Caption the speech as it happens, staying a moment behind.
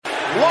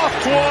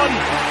Loft one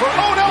for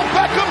Odell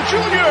Beckham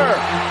Jr.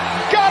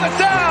 Got it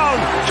down.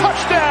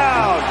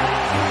 Touchdown.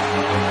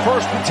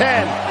 1st and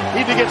 10.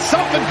 Need to get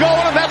something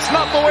going, and that's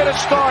not the way to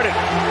start it.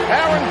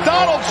 Aaron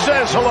Donald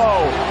says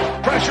hello.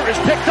 Pressure is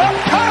picked up.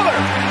 Kyler.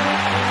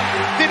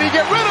 Did he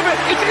get rid of it?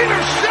 It's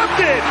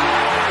intercepted.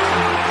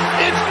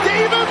 It's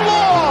David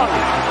Long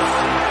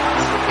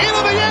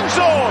into the end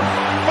zone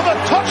for the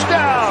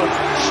touchdown.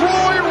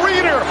 Troy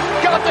Reeder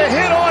got the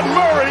hit on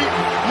Murray.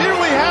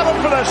 Nearly had him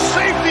for the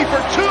safety for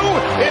 2.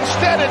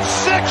 Instead it's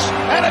 6,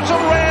 and it's a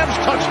Rams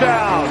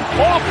touchdown.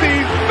 Off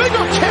the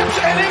fingertips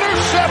and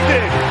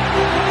intercepted.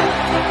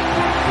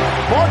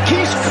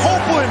 Marquise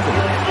Copeland.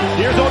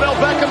 Here's Odell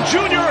Beckham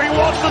Jr. He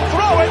wants to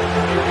throw it.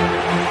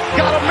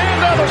 Got a man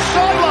down the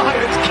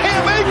sideline. It's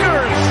Cam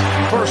Akers.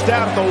 1st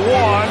down at the 1.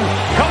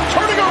 Come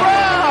turning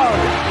around.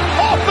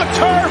 Off the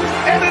turf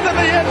and into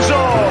the end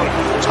zone.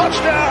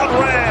 Touchdown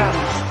Rams.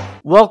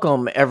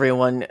 Welcome,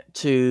 everyone,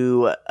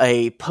 to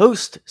a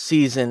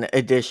post-season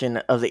edition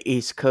of the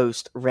East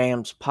Coast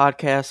Rams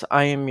podcast.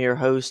 I am your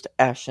host,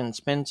 Ashton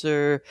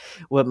Spencer,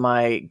 with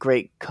my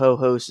great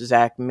co-host,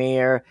 Zac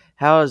Meir.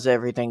 How is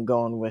everything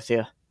going with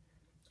you?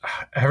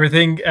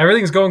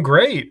 Everything's going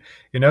great.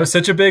 You know,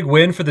 such a big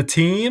win for the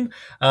team,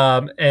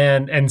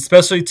 and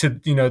especially to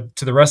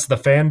the rest of the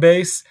fan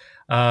base.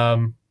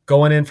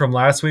 Going in from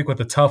last week with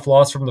a tough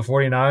loss from the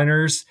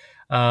 49ers.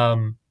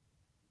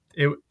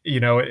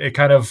 It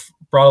kind of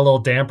brought a little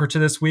damper to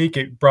this week.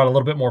 It brought a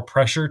little bit more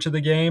pressure to the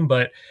game,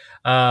 but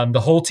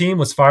the whole team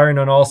was firing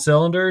on all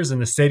cylinders,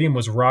 and the stadium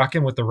was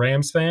rocking with the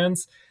Rams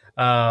fans.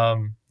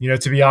 To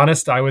be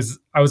honest, I was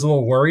a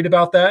little worried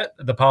about that,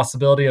 the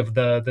possibility of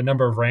the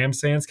number of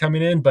Rams fans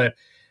coming in, but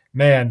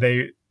man,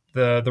 the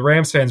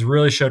Rams fans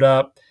really showed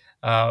up,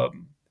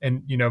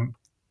 and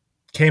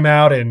came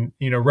out and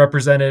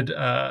represented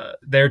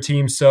their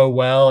team so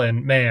well,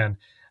 and man,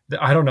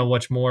 I don't know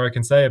much more I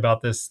can say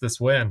about this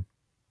win.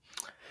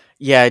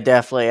 Yeah,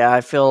 definitely.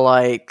 I feel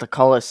like the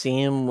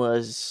Coliseum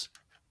was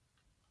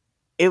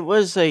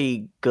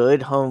a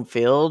good home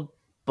field,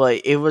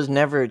 but it was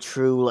never a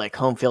true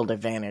home field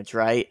advantage,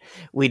 right?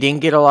 We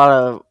didn't get a lot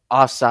of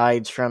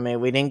offsides from it.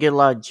 We didn't get a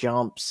lot of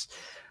jumps.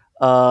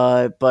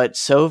 But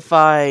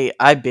SoFi,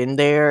 I've been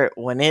there.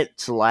 When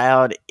it's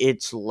loud,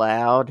 it's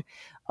loud.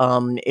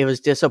 It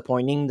was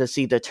disappointing to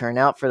see the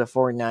turnout for the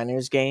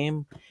 49ers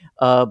game,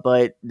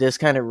 but this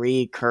kind of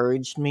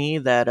re-encouraged me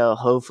that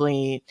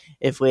hopefully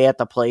if we have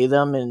to play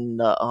them in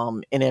the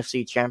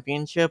NFC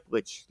Championship,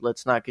 which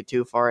let's not get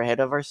too far ahead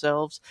of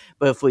ourselves,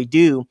 but if we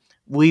do,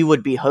 we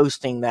would be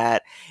hosting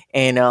that,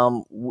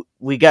 and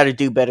we got to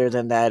do better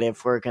than that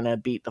if we're going to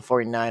beat the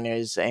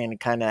 49ers and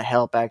kind of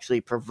help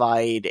actually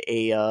provide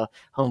a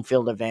home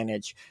field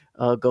advantage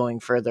going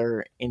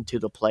further into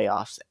the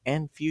playoffs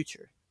and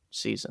future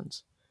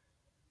seasons.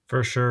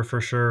 For sure.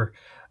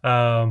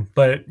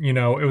 But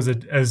it was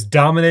as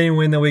dominating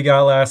win that we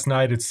got last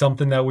night. It's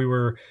something that we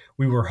were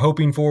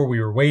hoping for, we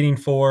were waiting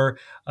for,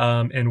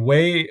 and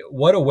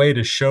what a way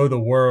to show the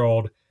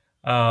world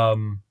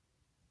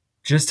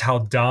just how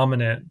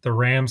dominant the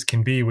Rams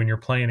can be when you're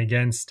playing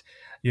against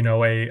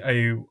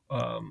a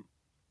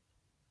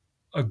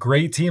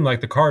great team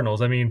like the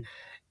Cardinals. I mean,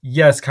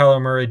 yes,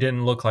 Kyler Murray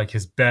didn't look like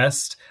his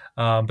best,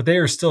 but they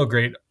are still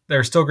great.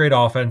 They're still great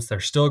offense. They're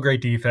still a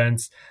great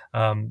defense.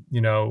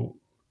 You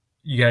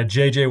had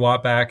J.J.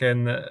 Watt back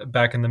in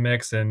the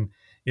mix, and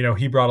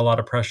he brought a lot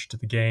of pressure to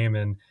the game.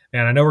 And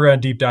man, I know we're going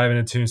to deep dive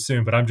into it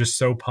soon, but I'm just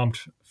so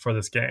pumped for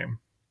this game.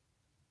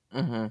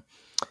 Mm-hmm.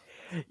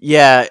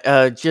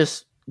 Yeah,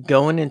 just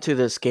going into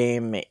this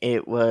game,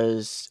 it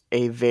was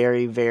a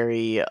very,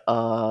 very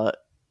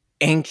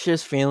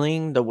anxious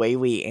feeling the way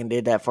we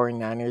ended that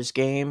 49ers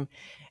game.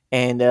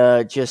 And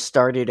just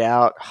started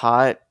out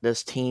hot.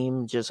 This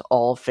team, just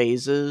all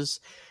phases,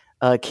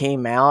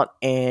 came out,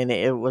 and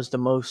it was the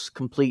most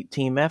complete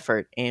team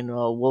effort. And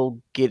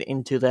we'll get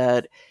into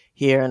that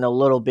here in a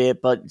little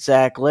bit. But,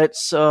 Zach,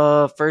 let's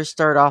first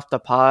start off the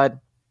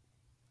pod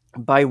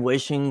by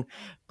wishing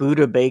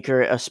Budda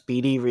Baker a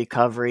speedy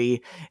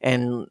recovery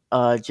and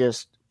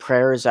just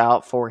prayers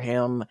out for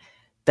him.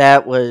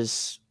 That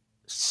was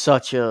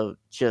such a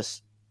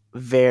just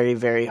very,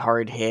 very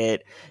hard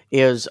hit.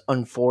 It was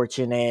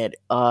unfortunate.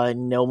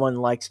 No one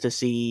likes to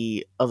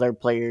see other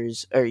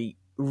players, or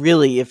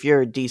really, if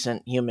you're a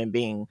decent human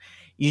being,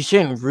 you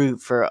shouldn't root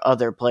for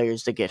other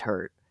players to get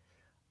hurt.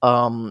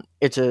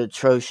 It's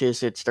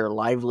atrocious. It's their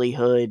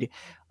livelihood.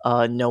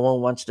 No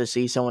one wants to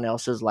see someone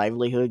else's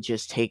livelihood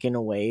just taken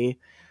away.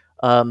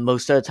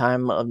 Most of the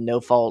time of no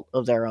fault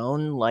of their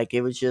own.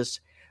 It was just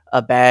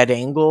a bad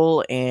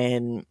angle,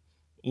 and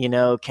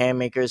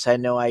Cam Akers had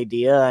no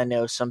idea. I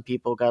know some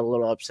people got a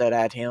little upset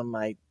at him.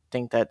 I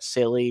think that's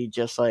silly.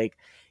 Just Budda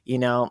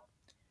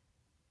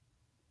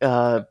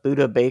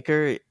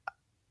Baker,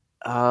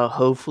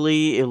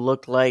 hopefully it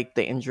looked like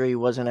the injury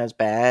wasn't as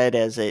bad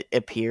as it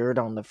appeared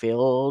on the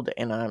field,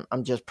 and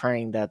I'm just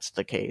praying that's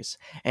the case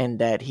and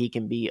that he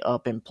can be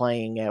up and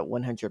playing at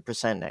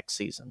 100% next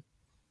season.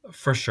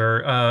 For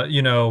sure.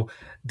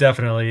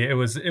 Definitely it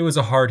was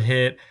a hard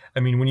hit. I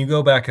mean, when you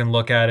go back and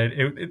look at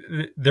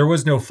it, there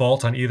was no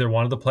fault on either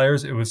one of the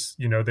players. It was,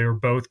 they were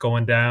both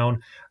going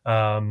down.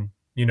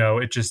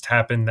 It just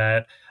happened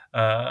that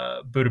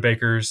Buda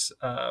Baker's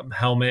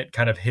helmet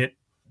kind of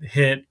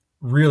hit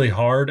really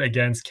hard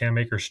against Cam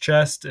Akers'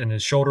 chest and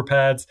his shoulder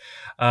pads.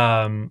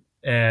 And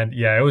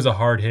yeah, it was a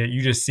hard hit.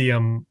 You just see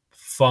him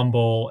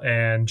fumble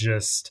and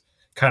just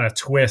kind of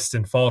twist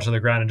and fall to the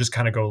ground and just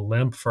kind of go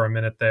limp for a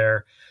minute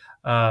there.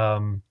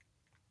 um,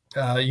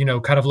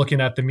 kind of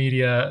looking at the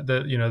media,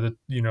 the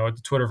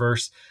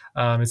Twitterverse,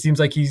 it seems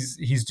like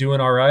he's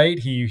doing all right.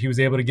 He was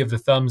able to give the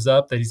thumbs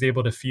up that he's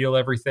able to feel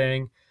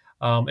everything,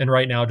 and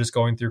right now just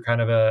going through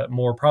kind of a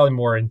probably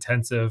more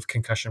intensive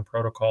concussion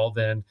protocol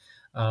than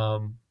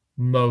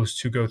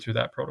most who go through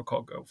that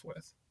protocol go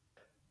with.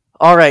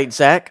 All right,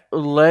 Zach,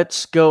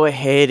 let's go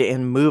ahead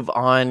and move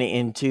on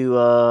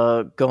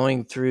into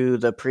going through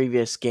the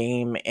previous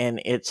game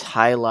and its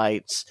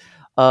highlights.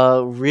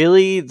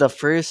 Really, the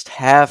first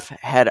half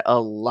had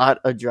a lot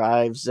of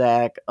drives,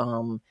 Zach.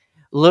 A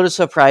little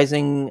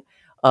surprising.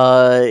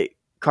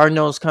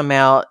 Cardinals come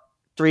out,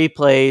 3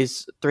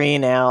 plays, 3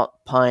 and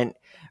out, punt.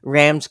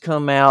 Rams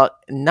come out,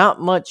 not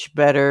much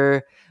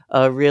better.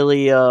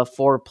 Really,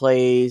 4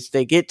 plays.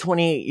 They get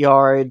 28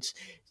 yards.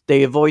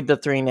 They avoid the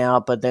 3 and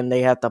out, but then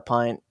they have to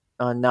punt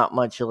not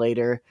much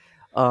later.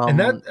 And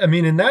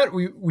that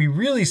we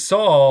really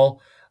saw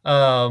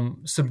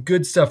some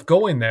good stuff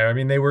going there. I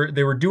mean, they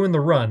were doing the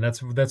run.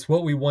 That's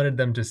what we wanted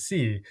them to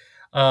see.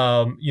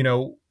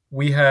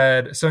 We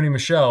had Sony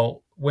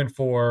Michel went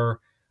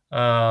for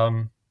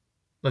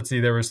let's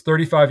see, there was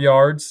 35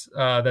 yards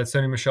that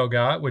Sony Michel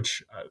got,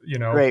 which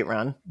great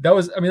run. That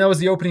was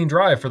the opening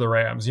drive for the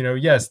Rams.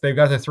 Yes, they've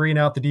got the 3 and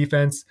out. The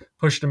defense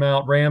pushed them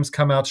out. Rams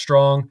come out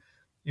strong.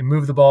 You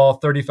move the ball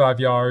 35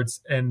 yards,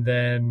 and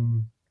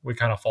then we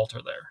kind of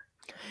falter there.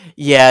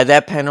 Yeah,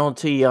 that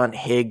penalty on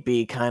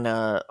Higbee kind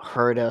of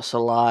hurt us a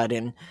lot,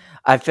 and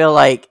I feel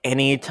like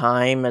any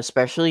time,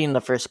 especially in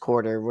the first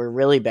quarter, we're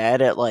really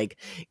bad at like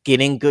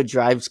getting good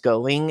drives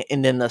going,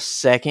 and then the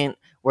second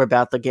we're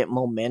about to get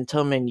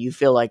momentum, and you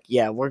feel like,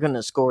 yeah, we're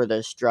gonna score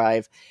this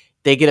drive,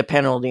 they get a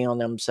penalty on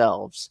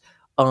themselves.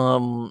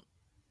 Don't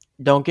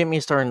get me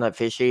started on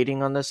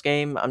officiating on this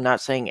game. I'm not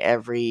saying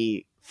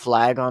every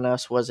flag on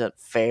us wasn't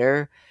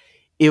fair.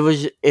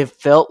 It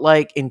felt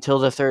like until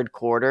the third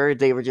quarter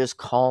they were just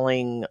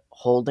calling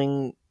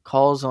holding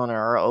calls on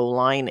our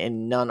O-line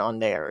and none on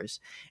theirs,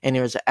 and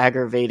it was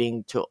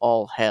aggravating to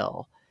all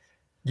hell.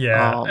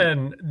 Yeah,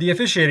 and the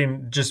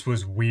officiating just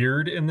was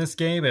weird in this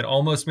game. It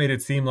almost made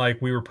it seem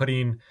like we were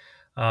putting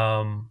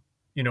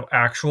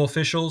actual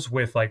officials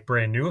with like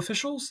brand new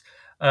officials,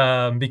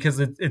 because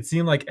it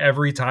seemed like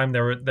every time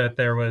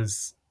there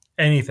was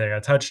anything, a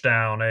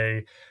touchdown,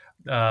 a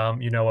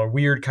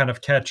weird kind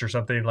of catch or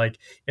something, like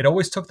it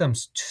always took them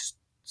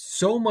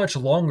so much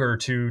longer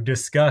to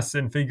discuss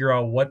and figure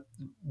out what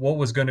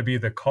was going to be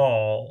the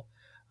call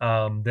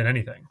than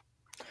anything.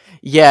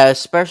 Yeah,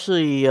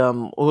 especially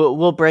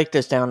we'll break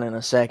this down in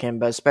a second,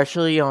 but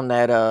especially on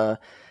that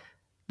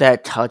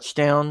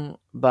touchdown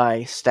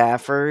by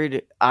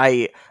Stafford,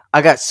 I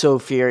got so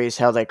furious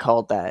how they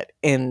called that.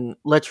 And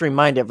let's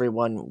remind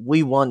everyone,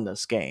 we won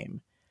this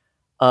game.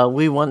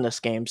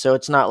 So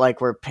it's not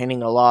like we're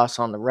pinning a loss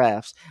on the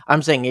refs.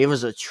 I'm saying it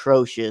was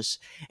atrocious,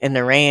 and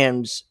the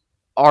Rams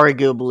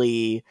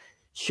arguably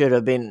should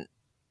have been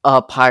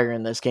up higher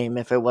in this game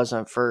if it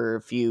wasn't for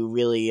a few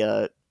really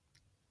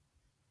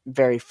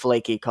very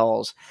flaky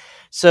calls.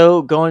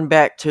 So going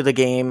back to the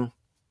game,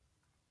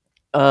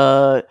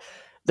 the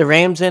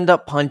Rams end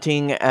up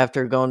punting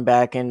after going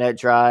back in that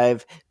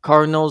drive.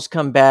 Cardinals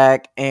come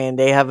back, and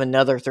they have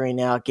another 3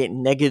 now, get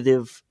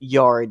negative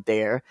yard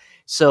there.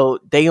 So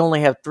they only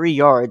have 3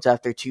 yards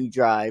after 2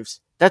 drives.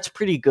 That's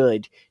pretty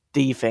good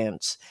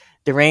defense.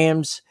 The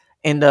Rams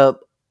end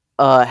up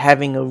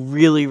having a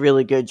really,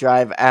 really good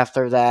drive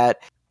after that.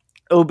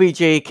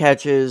 OBJ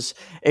catches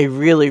a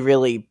really,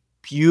 really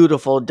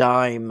beautiful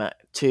dime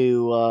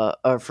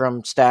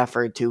from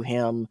Stafford to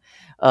him.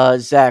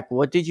 Zach,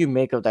 what did you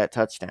make of that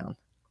touchdown?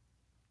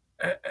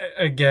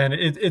 Again,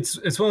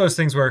 it's one of those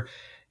things where,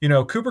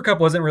 Cooper Kupp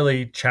wasn't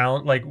really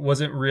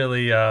wasn't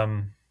really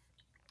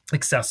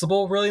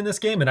accessible really in this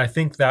game, and I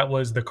think that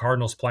was the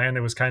Cardinals' plan.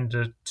 It was kind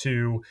of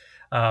to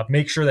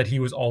make sure that he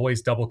was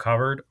always double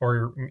covered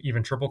or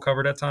even triple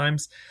covered at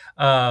times.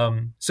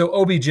 So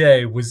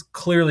OBJ was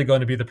clearly going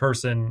to be the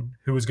person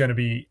who was going to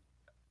be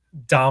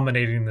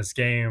dominating this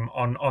game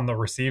on the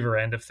receiver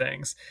end of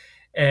things,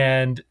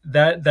 and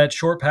that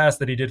short pass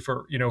that he did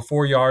for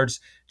 4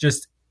 yards,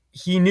 just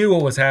he knew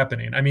what was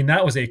happening. I mean,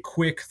 that was a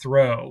quick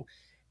throw,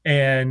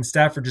 and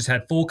Stafford just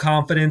had full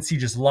confidence. He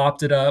just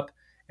lopped it up,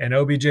 and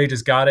OBJ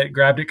just got it,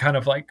 grabbed it kind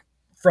of like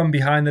from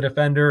behind the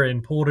defender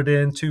and pulled it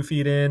in 2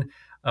 feet in.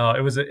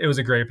 It was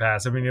a great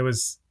pass. I mean, it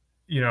was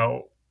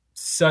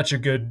such a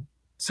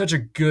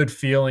good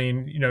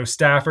feeling.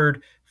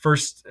 Stafford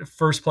first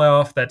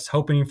playoff that's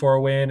hoping for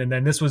a win, and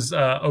then this was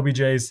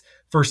OBJ's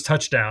first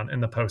touchdown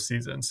in the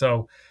postseason.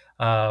 So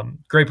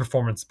Great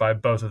performance by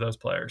both of those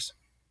players.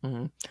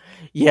 Mm-hmm.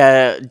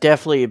 Yeah,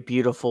 definitely a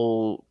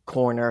beautiful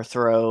corner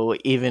throw,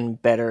 even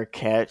better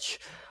catch.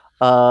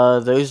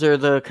 Those are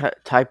the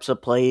types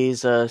of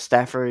plays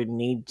Stafford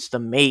needs to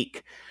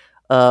make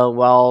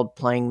while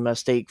playing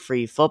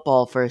mistake-free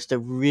football for us to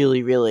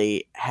really,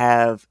 really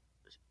have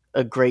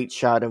a great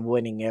shot of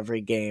winning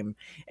every game.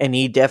 And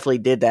he definitely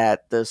did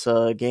that this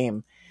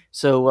game.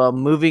 So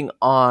moving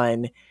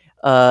on,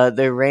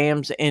 the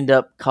Rams end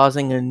up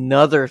causing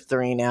another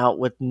 3-and-out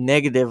with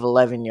negative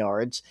 11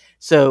 yards.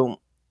 So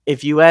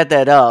if you add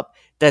that up,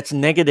 that's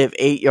negative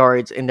 8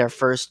 yards in their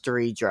first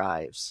 3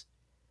 drives.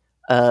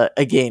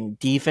 Again,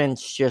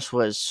 defense just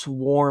was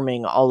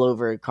swarming all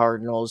over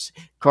Cardinals.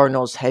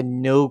 Cardinals had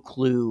no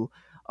clue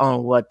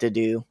on what to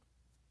do.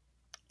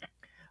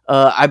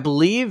 I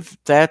believe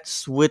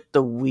that's with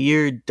the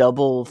weird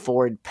double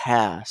forward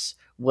pass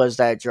was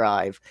that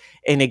drive.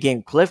 And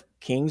again, Cliff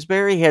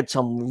Kingsbury had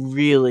some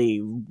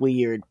really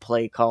weird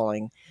play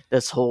calling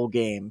this whole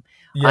game.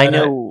 Yeah, I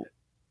know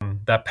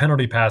that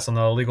penalty pass on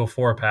the illegal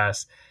 4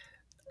 pass.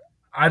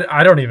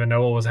 I don't even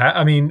know what was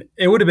I mean,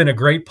 it would have been a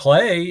great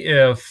play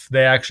if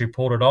they actually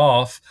pulled it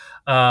off,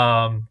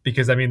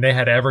 because I mean they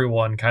had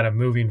everyone kind of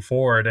moving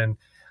forward, and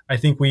I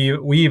think we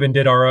even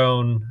did our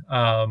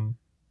own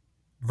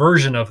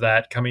version of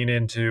that coming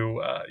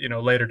into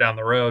later down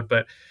the road.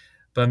 But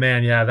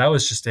man, yeah, that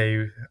was just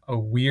a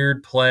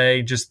weird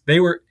play.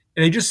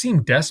 They just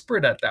seemed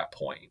desperate at that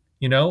point.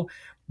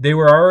 They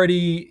were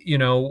already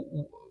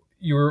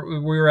we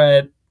were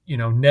at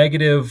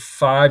negative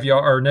 5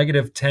 yard or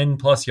negative 10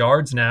 plus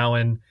yards now,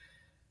 and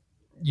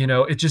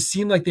it just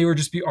seemed like they were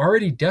just be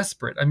already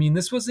desperate. I mean,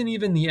 this wasn't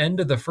even the end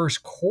of the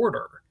first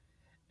quarter,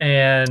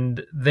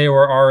 and they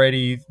were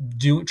already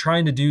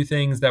trying to do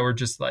things that were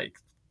just like,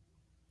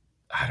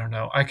 I don't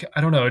know. I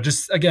don't know. It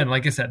just, again,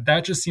 like I said,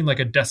 that just seemed like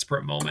a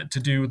desperate moment to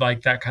do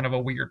like that kind of a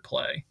weird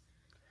play.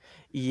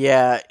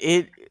 Yeah,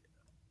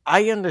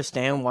 I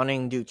understand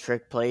wanting to do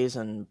trick plays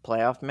in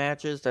playoff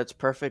matches. That's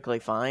perfectly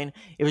fine.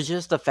 It was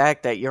just the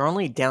fact that you're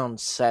only down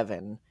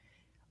 7.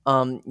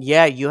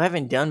 Yeah, you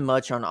haven't done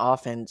much on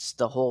offense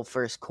the whole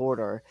first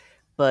quarter,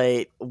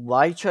 but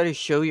why try to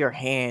show your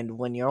hand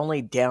when you're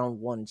only down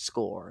 1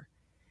 score?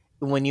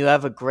 When you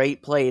have a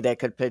great play that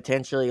could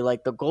potentially,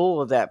 like, the goal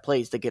of that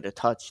play is to get a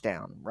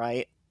touchdown,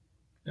 right?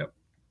 Yep.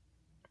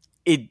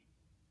 It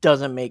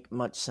doesn't make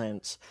much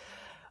sense.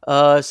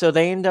 So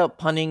they end up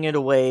punting it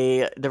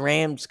away. The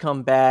Rams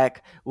come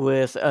back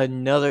with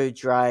another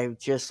drive,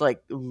 just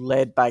like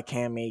led by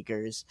Cam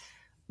Akers.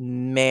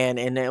 Man,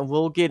 and then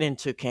we'll get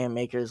into Cam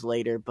Akers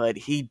later, but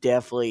he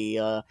definitely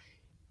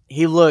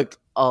he looked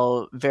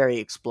very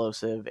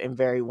explosive and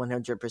very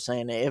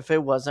 100%. If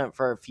it wasn't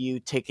for a few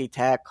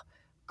ticky-tack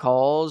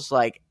calls,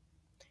 like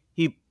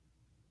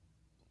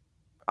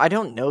I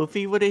don't know if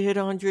he would have hit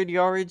 100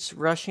 yards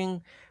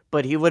rushing,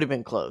 but he would have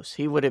been close.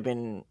 He would have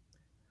been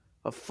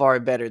far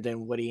better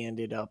than what he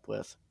ended up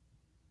with.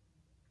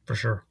 For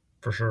sure.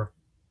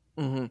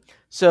 Mm-hmm.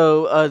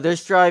 So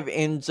this drive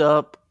ends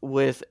up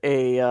with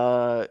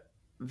a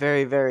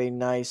very, very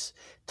nice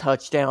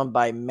touchdown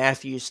by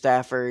Matthew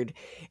Stafford.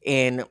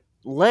 And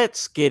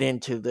let's get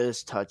into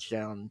this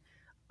touchdown,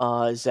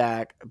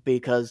 Zach,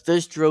 because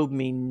this drove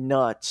me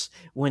nuts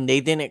when they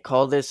didn't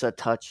call this a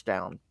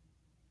touchdown.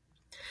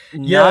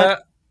 Yeah,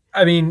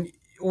 I mean,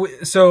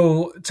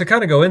 so to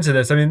kind of go into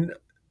this, I mean,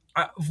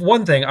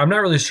 one thing, I'm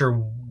not really sure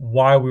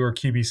why we were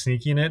QB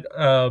sneaking it,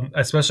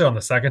 especially on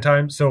the second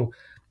time. So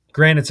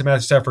granted to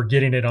Matthew Stafford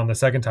getting it on the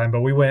second time,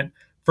 but we went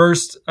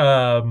first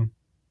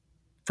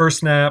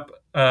snap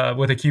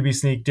with a QB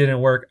sneak,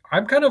 didn't work.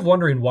 I'm kind of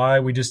wondering why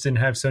we just didn't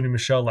have Sony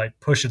Michel like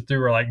push it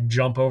through or like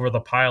jump over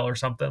the pile or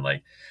something. Like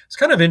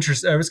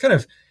I was kind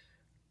of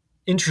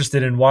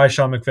interested in why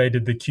Sean McVay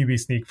did the QB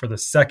sneak for the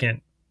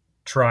second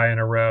try in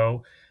a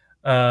row.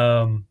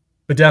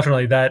 But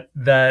definitely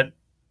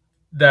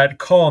that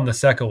call on the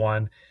second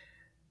one,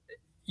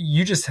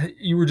 you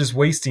were just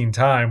wasting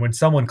time when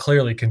someone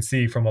clearly can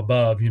see from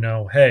above,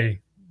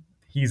 hey,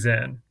 he's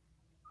in.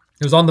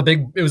 It was on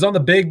the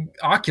big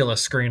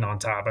Oculus screen on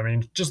top. I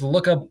mean, just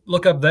look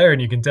up there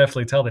and you can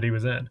definitely tell that he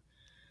was in.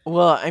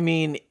 Well, I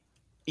mean,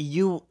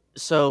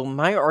 so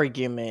my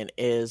argument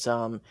is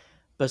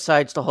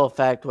besides the whole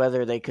fact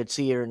whether they could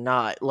see it or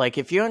not, like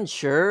if you're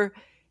unsure,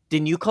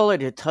 then you call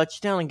it a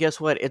touchdown, and guess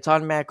what? It's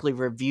automatically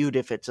reviewed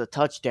if it's a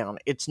touchdown.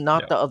 It's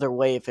not the other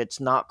way if it's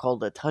not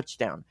called a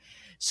touchdown.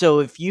 So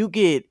if you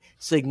get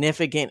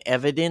significant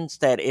evidence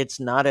that it's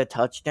not a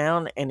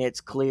touchdown and it's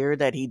clear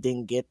that he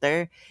didn't get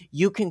there,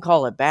 you can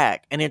call it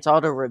back, and it's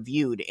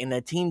auto-reviewed, and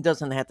the team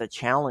doesn't have to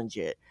challenge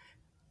it.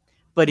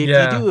 But if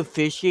you do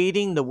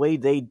officiating the way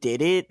they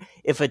did it,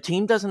 if a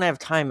team doesn't have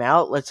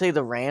timeout, let's say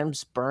the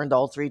Rams burned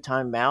all 3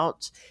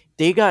 timeouts,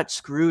 they got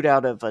screwed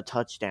out of a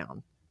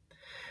touchdown.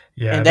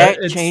 Yeah, and that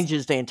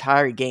changes the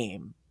entire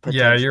game.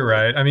 Yeah, you're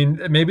right. I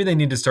mean, maybe they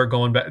need to start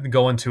going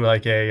to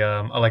like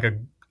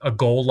a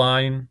goal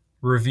line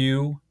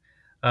review.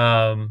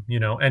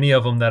 Any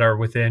of them that are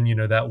within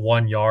that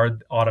 1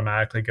 yard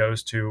automatically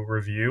goes to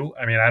review.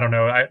 I mean, I don't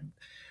know.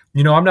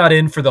 I'm not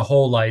in for the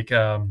whole like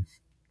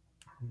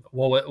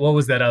what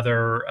was that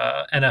other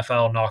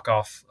NFL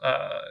knockoff,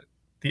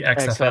 the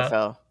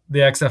XFL,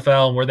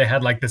 XFL. where they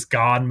had like this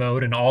God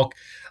mode and all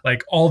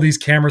these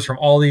cameras from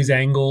all these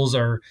angles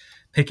are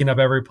picking up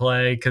every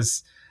play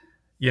because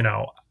you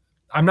know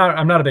I'm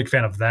not a big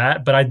fan of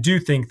that, but I do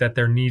think that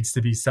there needs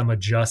to be some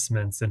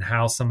adjustments in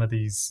how some of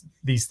these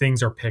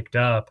things are picked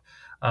up.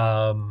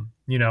 And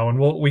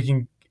we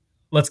can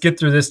let's get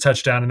through this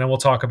touchdown and then we'll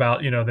talk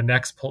about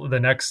the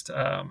next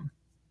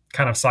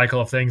kind of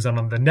cycle of things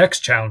on the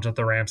next challenge that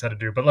the Rams had to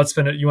do. But let's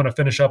finish. You want to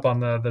finish up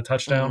on the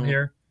touchdown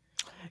here?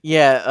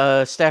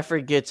 Yeah,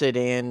 Stafford gets it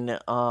in.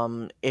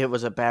 It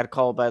was a bad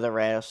call by the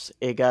refs.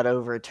 It got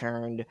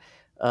overturned.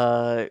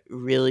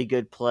 Really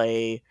good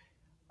play.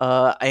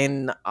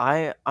 And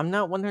I'm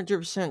not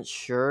 100%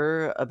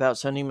 sure about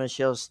Sonny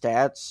Michel's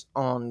stats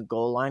on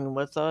goal line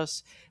with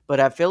us, but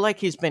I feel like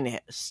he's been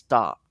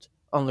stopped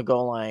on the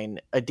goal line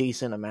a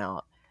decent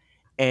amount.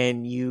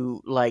 And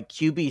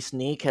QB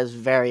sneak has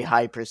very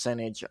high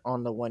percentage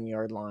on the 1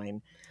 yard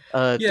line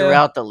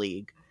throughout the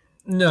league.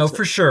 No,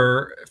 for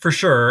sure.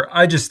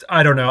 I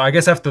don't know. I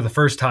guess after the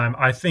first time,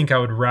 I think I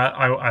would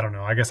I don't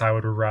know. I guess I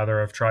would rather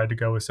have tried to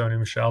go with Sony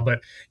Michel,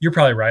 but you're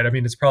probably right. I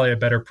mean, it's probably a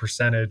better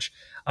percentage.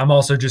 I'm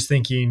also just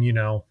thinking,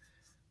 you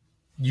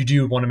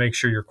do want to make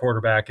sure your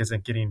quarterback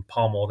isn't getting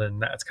pummeled,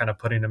 and that's kind of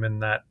putting him in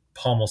that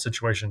pummel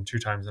situation 2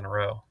 times in a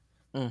row.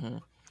 Mm-hmm.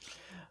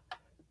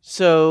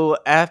 So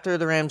after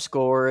the Rams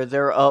score,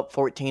 they're up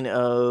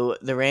 14-0.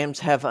 The Rams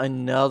have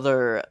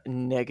another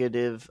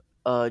negative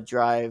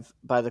drive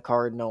by the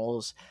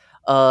Cardinals.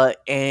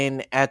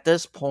 And at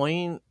this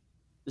point,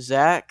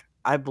 Zach,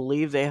 I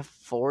believe they have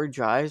 4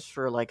 drives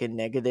for like a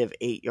negative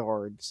 8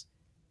 yards.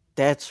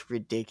 That's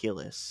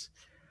ridiculous.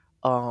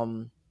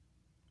 Rams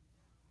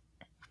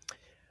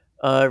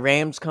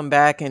come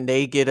back and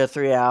they get a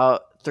 3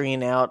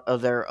 and out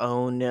of their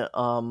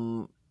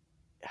own.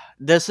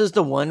 This is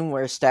the one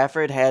where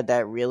Stafford had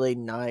that really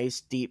nice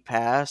deep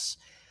pass.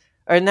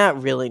 Or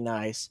not really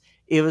nice.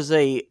 It was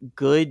a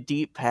good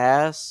deep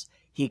pass.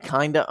 He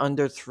kind of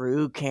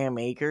underthrew Cam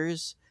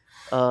Akers.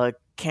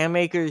 Cam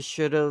Akers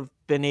should have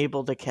been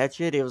able to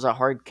catch it. It was a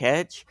hard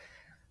catch.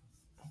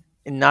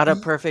 Not a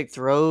perfect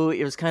throw.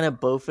 It was kind of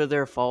both of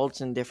their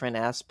faults in different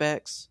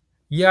aspects.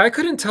 Yeah, I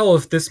couldn't tell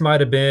if this might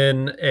have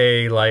been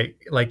a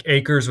like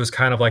Akers was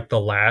kind of like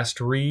the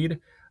last read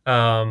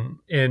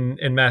in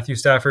Matthew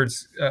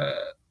Stafford's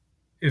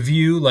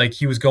view, like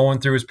he was going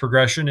through his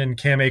progression and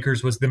Cam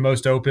Akers was the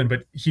most open,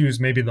 but he was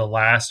maybe the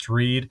last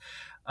read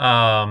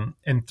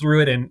and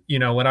threw it. And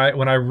when I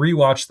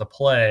rewatched the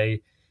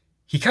play,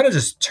 he kind of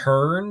just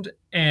turned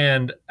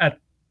and at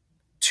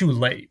too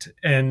late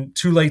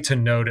to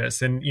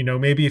notice. And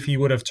maybe if he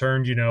would have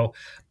turned a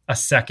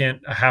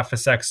half a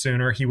sec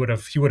sooner, he would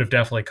have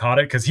definitely caught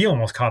it, because he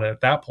almost caught it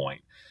at that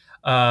point.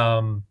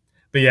 But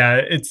yeah,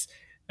 it's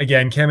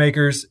again, Cam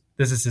Akers,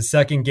 this is his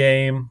second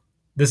game.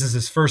 This is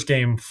his first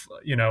game,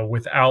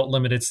 without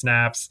limited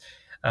snaps.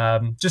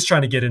 Just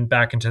trying to get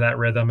back into that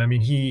rhythm. I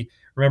mean,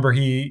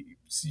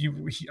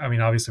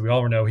 obviously we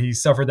all know he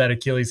suffered that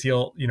Achilles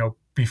heel,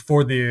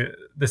 before the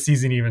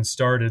season even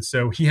started.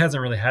 So he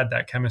hasn't really had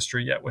that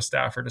chemistry yet with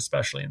Stafford,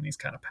 especially in these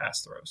kind of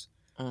pass throws.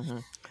 Mm-hmm.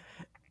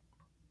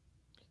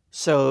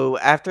 So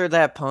after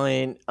that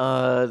point,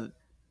 the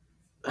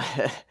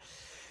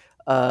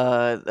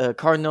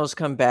Cardinals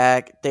come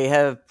back. They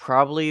have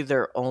probably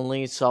their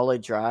only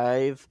solid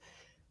drive,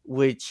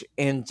 which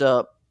ends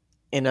up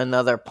in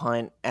another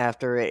punt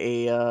after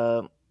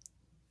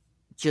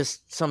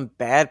just some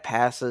bad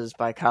passes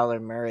by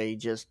Kyler Murray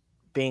just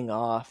being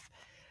off.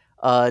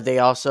 They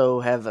also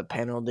have a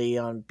penalty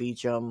on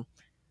Beachum.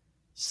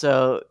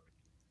 So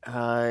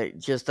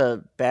just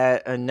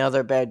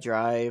another bad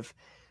drive.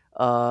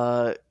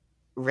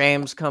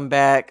 Rams come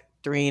back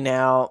 3 and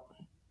out.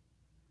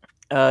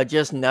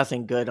 Just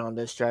nothing good on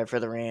this drive for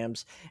the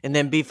Rams. And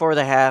then before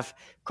the half,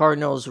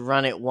 Cardinals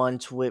run it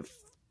once with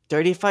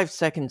 35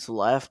 seconds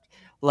left.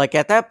 Like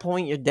at that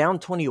point, you're down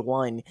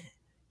 21.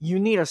 You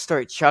need to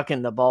start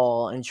chucking the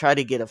ball and try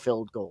to get a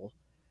field goal.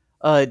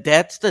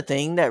 That's the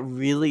thing that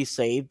really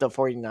saved the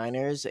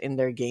 49ers in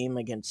their game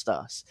against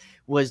us,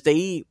 was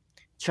they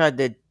tried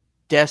to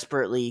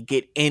desperately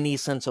get any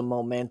sense of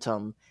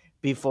momentum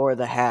before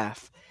the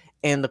half.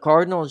 And the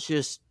Cardinals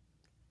just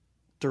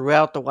threw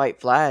out the white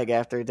flag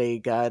after they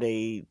got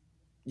a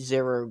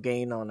 0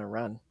 gain on a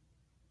run.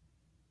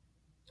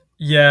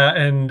 Yeah,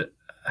 and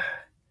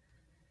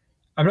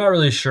I'm not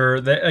really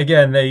sure. They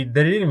didn't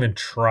even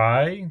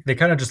try. They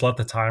kind of just let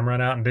the time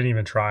run out and didn't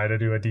even try to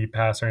do a deep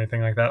pass or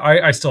anything like that.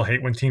 I still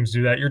hate when teams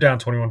do that. You're down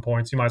 21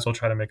 points. You might as well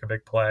try to make a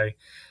big play.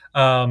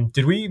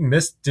 Did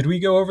we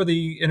go over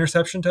the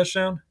interception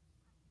touchdown?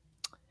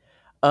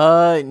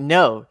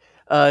 No.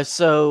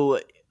 So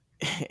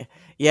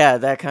yeah,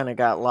 that kind of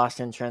got lost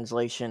in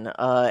translation.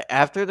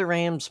 After the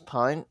Rams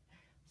punt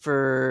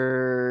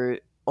for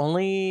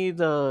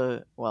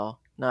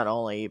not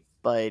only,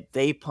 but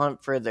they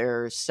punt for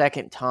their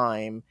second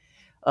time.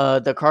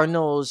 The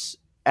Cardinals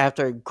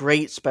after a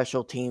great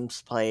special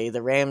teams play,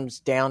 the Rams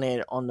down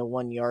it on the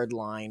 1-yard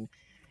line,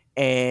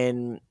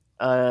 and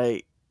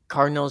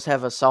Cardinals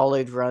have a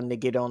solid run to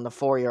get on the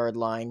 4-yard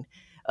line.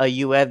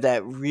 You have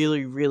that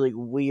really, really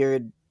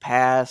weird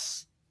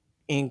pass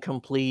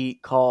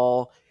incomplete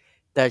call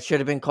that should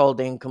have been called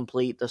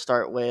incomplete to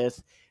start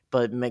with,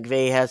 but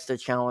McVay has to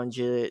challenge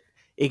it.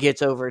 It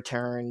gets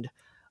overturned.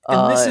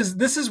 And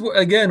this is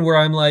again where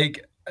I'm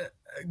like,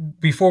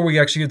 before we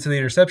actually get to the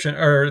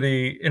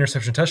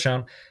interception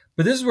touchdown,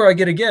 but this is where I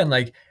get again,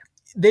 like,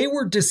 they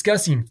were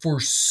discussing for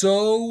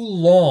so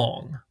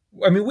long.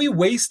 I mean, we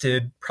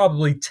wasted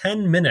probably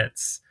 10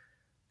 minutes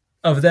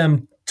of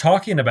them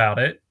talking about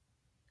it,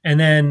 and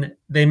then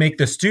they make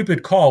the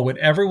stupid call when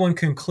everyone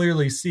can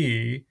clearly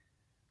see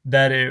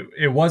that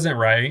it wasn't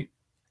right.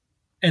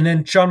 And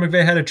then Sean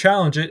McVay had to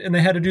challenge it, and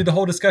they had to do the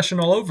whole discussion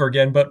all over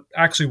again, but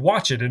actually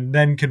watch it and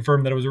then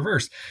confirm that it was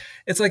reversed.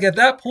 It's like, at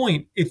that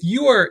point, if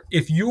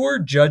your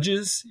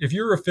judges, if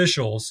your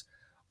officials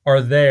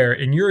are there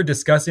and you're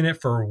discussing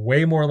it for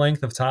way more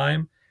length of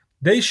time,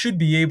 they should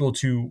be able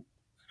to,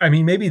 I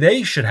mean, maybe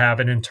they should have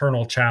an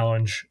internal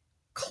challenge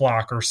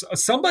clock or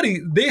somebody.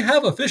 They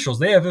have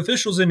officials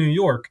in New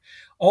York,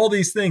 all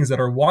these things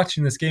that are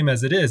watching this game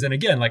as it is. And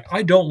again, like,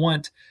 I don't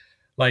want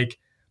like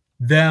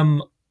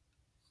them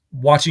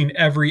watching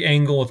every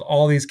angle of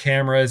all these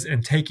cameras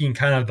and taking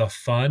kind of the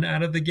fun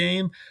out of the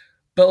game.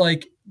 But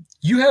like,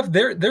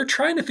 they're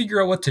trying to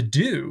figure out what to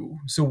do.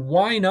 So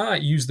why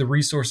not use the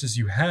resources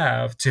you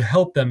have to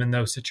help them in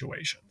those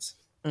situations?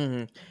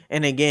 Mm-hmm.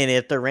 And again,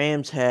 if the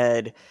Rams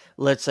had,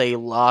 let's say,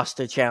 lost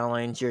a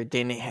challenge or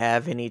didn't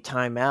have any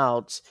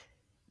timeouts,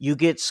 you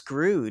get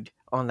screwed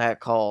on that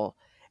call.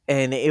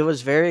 And it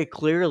was very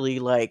clearly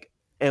like,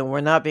 and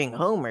we're not being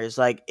homers,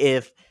 like,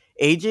 if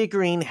AJ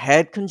Green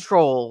had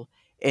control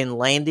and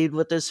landed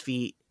with his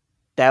feet,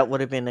 that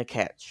would have been a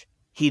catch.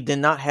 He did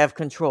not have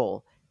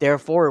control.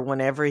 Therefore,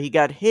 whenever he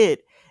got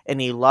hit and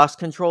he lost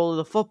control of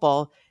the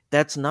football,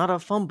 that's not a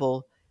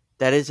fumble.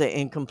 That is an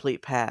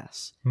incomplete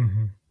pass.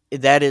 Mm-hmm.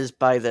 That is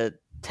by the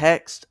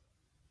text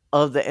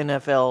of the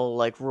NFL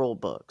like rule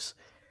books.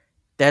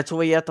 That's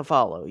what you have to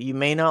follow. You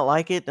may not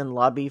like it, then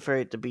lobby for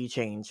it to be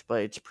changed,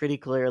 but it's pretty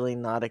clearly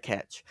not a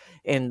catch.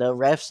 And the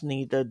refs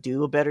need to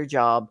do a better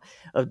job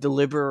of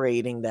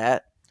deliberating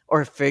that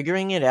or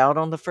figuring it out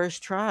on the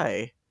first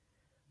try.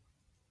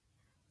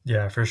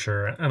 Yeah, for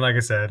sure. And like I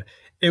said,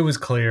 it was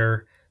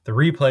clear. The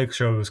replay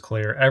show was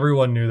clear.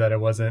 Everyone knew that it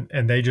wasn't,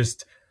 and they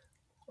just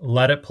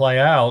let it play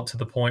out to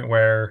the point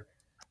where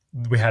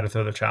we had to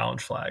throw the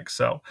challenge flag.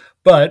 So,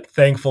 but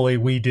thankfully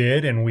we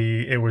did, and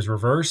it was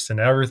reversed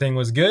and everything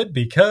was good,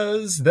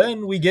 because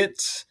then we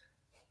get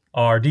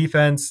our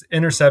defense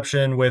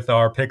interception with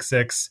our pick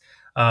six,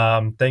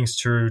 thanks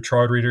to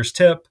Troy Reader's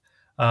tip,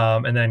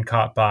 and then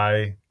caught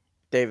by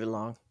David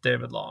Long.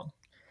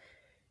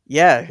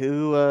 Yeah,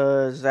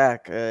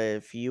 Zach,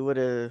 if you would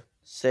have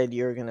said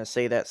you were going to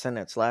say that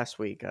sentence last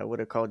week, I would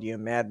have called you a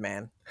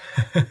madman.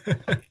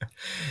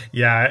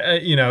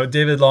 Yeah,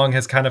 David Long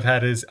has kind of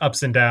had his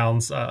ups and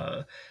downs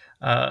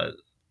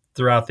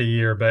throughout the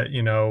year, but,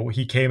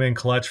 he came in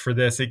clutch for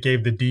this. It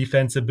gave the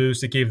defense a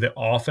boost. It gave the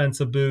offense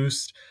a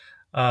boost.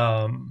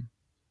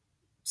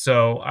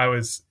 So I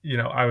was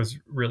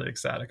really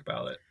ecstatic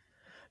about it.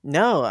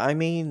 No, I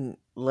mean,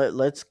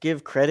 let's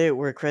give credit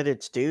where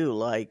credit's due.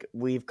 Like,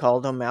 we've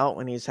called him out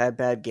when he's had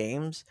bad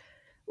games.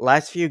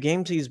 Last few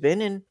games he's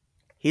been in,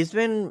 he's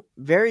been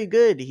very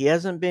good. He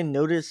hasn't been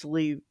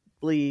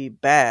noticeably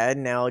bad.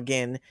 Now,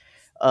 again,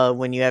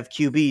 when you have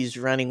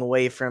QBs running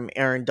away from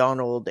Aaron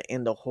Donald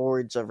and the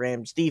hordes of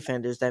Rams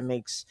defenders, that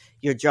makes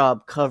your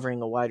job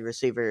covering a wide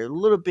receiver a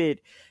little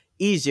bit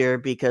easier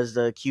because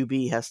the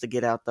QB has to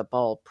get out the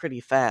ball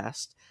pretty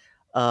fast.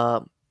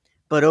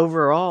 But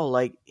overall,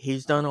 like,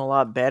 he's done a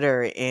lot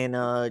better.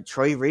 And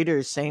Troy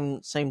Reader's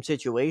same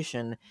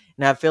situation.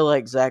 And I feel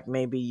like, Zach,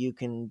 maybe you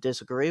can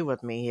disagree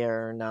with me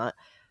here or not.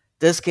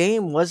 This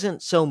game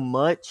wasn't so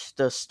much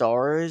the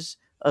stars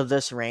of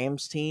this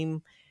Rams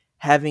team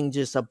having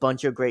just a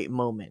bunch of great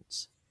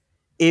moments.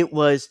 It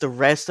was the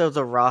rest of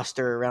the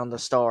roster around the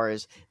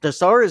stars. The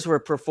stars were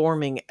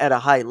performing at a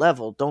high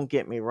level, don't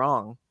get me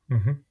wrong.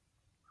 Mm-hmm.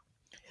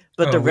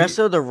 But the rest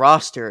of the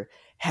roster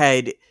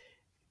had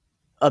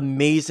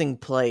amazing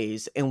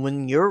plays. And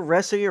when your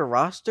rest of your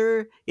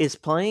roster is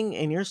playing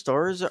and your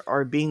stars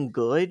are being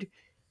good,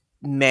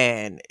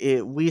 man,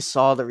 we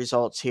saw the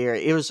results here.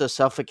 It was a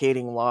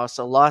suffocating loss,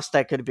 a loss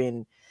that could have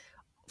been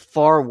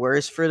far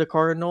worse for the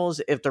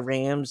Cardinals if the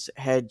Rams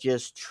had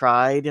just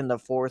tried in the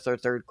fourth or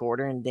third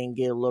quarter and didn't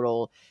get a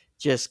little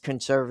just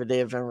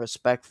conservative and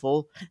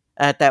respectful.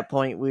 At that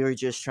point, we were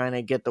just trying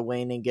to get the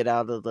win and get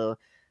out of the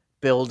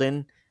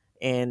building.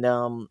 And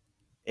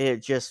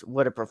it just,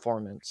 what a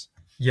performance.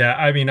 Yeah,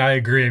 I mean, I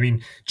agree. I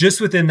mean, just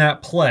within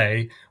that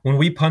play, when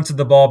we punted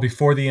the ball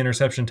before the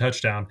interception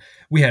touchdown,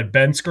 we had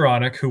Ben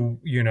Skoranek, who,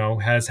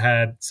 has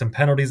had some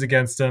penalties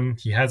against him.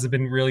 He hasn't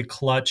been really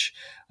clutch,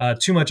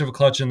 too much of a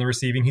clutch in the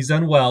receiving. He's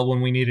done well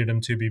when we needed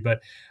him to be,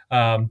 but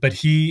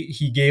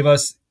he gave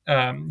us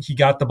he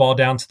got the ball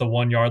down to the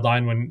 1 yard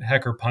line when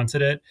Hecker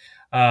punted it.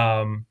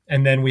 And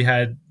then we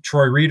had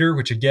Troy Reeder,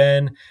 which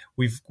again,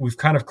 we've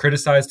kind of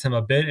criticized him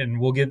a bit, and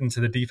we'll get into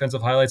the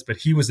defensive highlights, but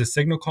he was a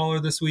signal caller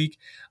this week,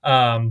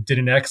 did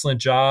an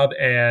excellent job.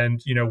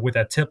 And, with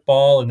that tip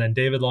ball, and then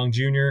David Long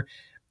Jr.,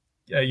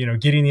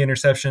 getting the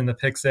interception, the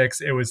pick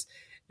six, it was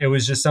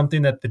just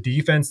something that the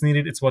defense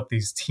needed. It's what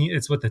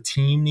the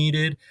team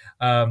needed.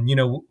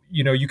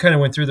 You kind of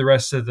went through the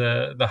rest of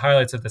the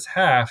highlights of this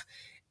half,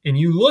 and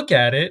you look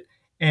at it,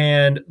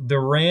 and the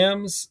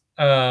Rams,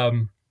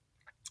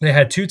 they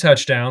had 2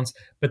 touchdowns,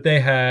 but they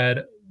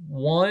had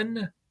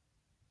 1,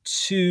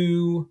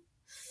 2,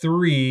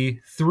 3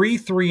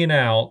 and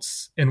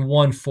outs, and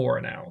 1 4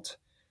 and out.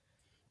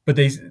 But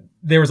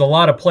there was a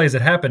lot of plays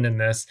that happened in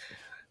this,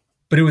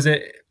 but it was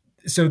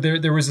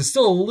there was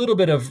still a little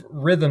bit of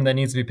rhythm that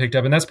needs to be picked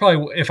up. And that's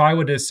probably, if I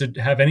would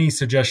have any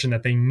suggestion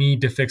that they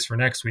need to fix for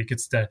next week,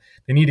 it's that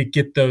they need to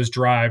get those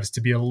drives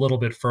to be a little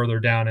bit further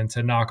down and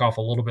to knock off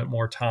a little bit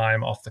more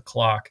time off the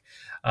clock,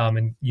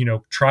 and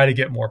try to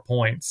get more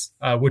points,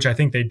 which I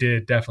think they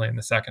did definitely in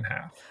the second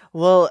half.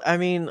 Well, I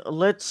mean,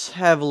 let's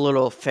have a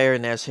little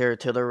fairness here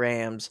to the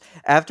Rams.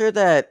 After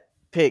that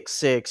pick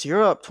six,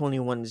 you're up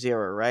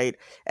 21-0, right?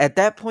 At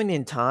that point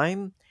in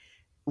time,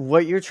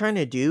 what you're trying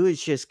to do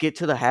is just get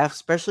to the half,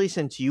 especially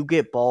since you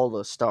get ball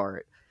to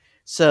start.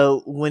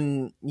 So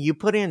when you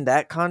put in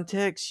that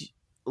context,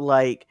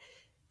 like,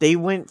 they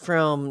went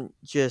from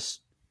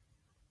just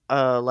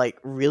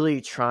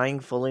really trying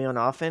fully on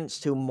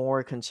offense to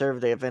more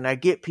conservative, and I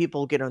get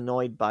people get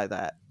annoyed by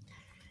that.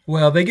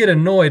 Well, they get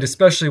annoyed,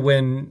 especially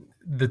when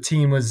the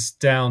team was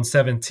down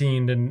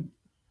 17-0,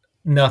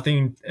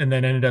 and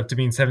then ended up to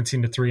being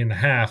 17-3 in the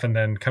half, and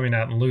then coming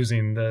out and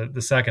losing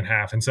the second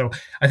half. And so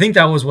I think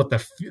that was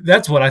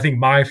that's what I think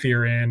my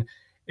fear in,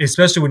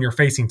 especially when you're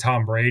facing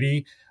Tom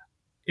Brady,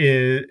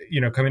 is,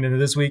 coming into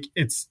this week,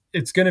 it's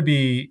going to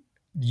be,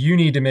 you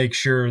need to make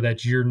sure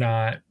that you're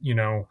not, you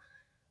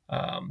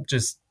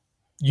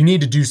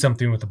need to do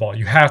something with the ball.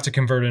 You have to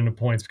convert it into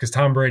points, because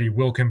Tom Brady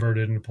will convert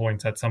it into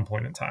points at some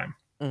point in time.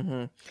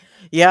 Mm-hmm.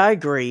 Yeah, I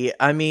agree.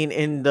 I mean,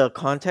 in the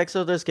context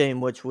of this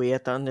game, which we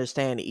have to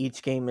understand,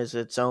 each game is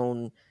its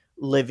own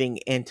living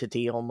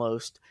entity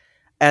almost.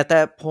 At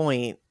that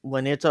point,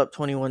 when it's up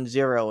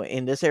 21-0,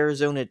 and this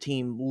Arizona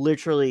team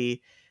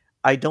literally,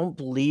 I don't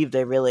believe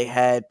they really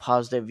had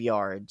positive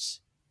yards.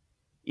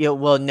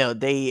 No,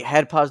 they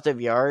had positive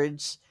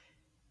yards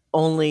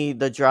only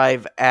the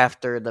drive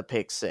after the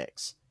pick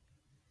six.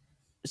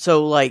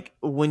 So,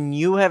 when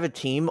you have a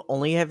team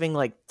only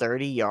having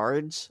 30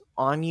 yards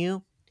on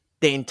you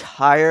the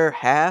entire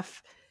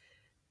half,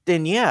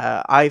 then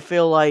yeah, I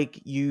feel like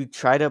you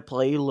try to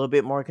play a little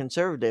bit more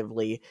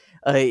conservatively.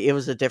 It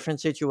was a different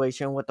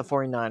situation with the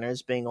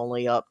 49ers being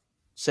only up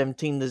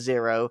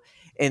 17-0,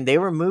 and they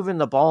were moving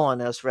the ball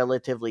on us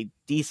relatively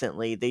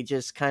decently. They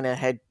just kind of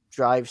had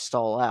drive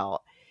stall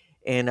out,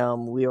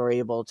 and we were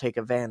able to take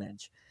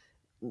advantage.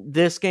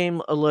 This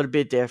game, a little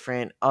bit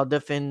different. I'll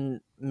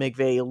defend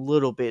McVay a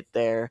little bit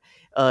there.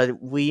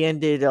 We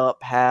ended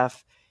up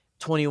half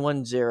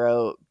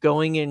 21-0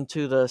 going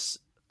into the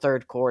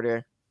third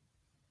quarter.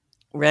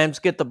 Rams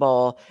get the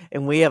ball,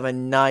 and we have a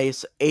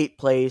nice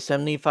 8-play,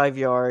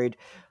 75-yard,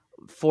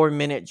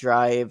 4-minute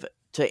drive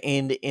to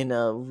end in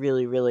a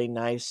really, really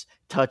nice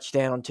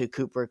touchdown to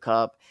Cooper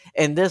Kupp.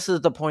 And this is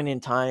the point in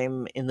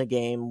time in the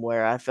game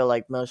where I feel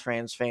like most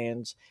Rams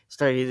fans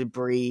started to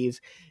breathe.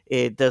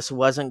 This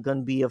wasn't going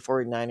to be a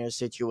 49ers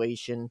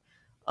situation.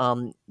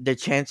 The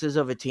chances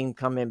of a team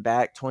coming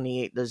back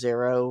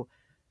 28-0,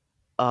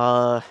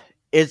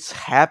 it's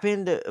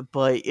happened,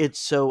 but it's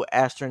so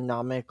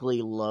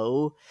astronomically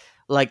low.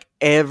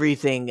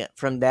 Everything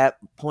from that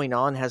point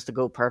on has to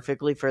go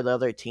perfectly for the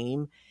other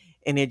team.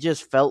 And it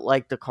just felt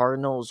like the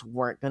Cardinals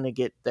weren't going to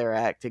get their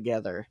act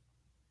together.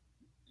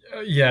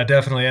 Yeah,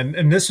 definitely.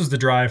 And this was the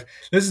drive.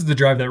 This is the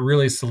drive that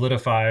really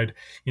solidified,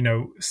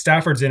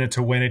 Stafford's in it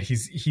to win it.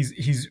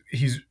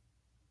 He's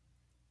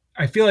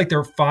I feel like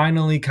they're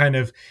finally kind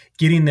of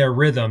getting their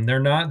rhythm.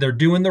 They're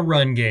doing the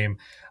run game.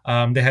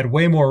 They had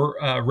way more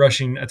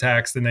rushing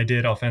attacks than they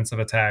did offensive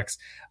attacks.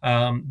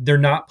 They're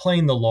not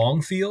playing the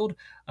long field.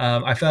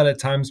 I felt at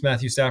times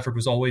Matthew Stafford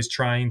was always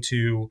trying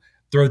to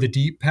throw the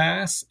deep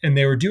pass, and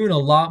they were doing a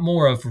lot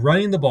more of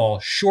running the ball,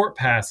 short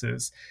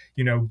passes,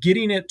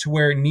 getting it to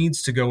where it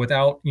needs to go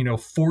without,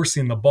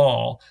 forcing the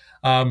ball.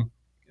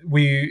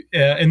 We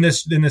in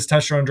this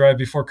touchdown drive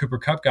before Cooper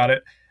Kupp got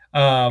it,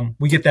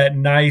 we get that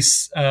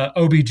nice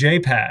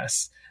OBJ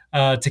pass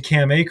to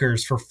Cam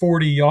Akers for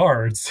 40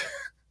 yards.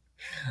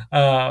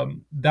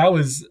 That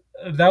was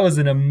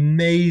an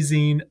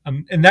amazing,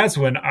 and that's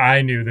when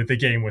I knew that the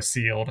game was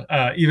sealed.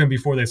 Even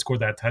before they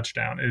scored that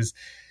touchdown,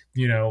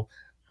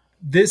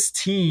 this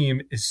team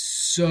is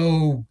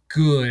so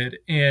good,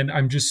 and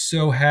I'm just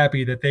so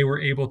happy that they were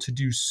able to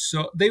do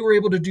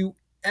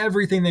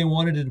everything they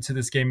wanted into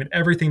this game and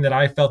everything that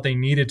I felt they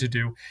needed to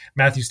do.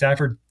 Matthew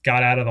Stafford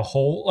got out of the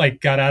hole,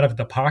 got out of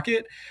the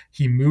pocket.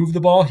 He moved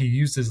the ball. He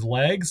used his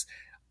legs,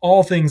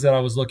 all things that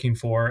I was looking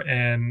for.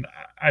 And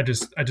I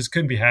just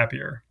couldn't be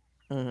happier.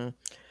 hmm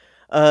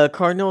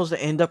Cardinals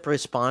end up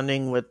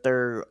responding with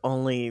their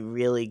only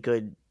really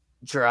good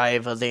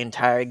drive of the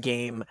entire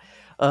game.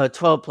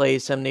 12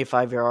 plays,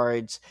 75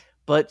 yards,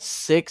 but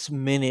 6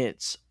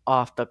 minutes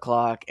off the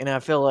clock. And I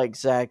feel like,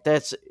 Zach,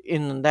 that's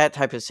in that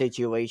type of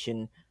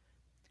situation,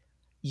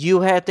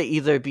 you had to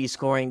either be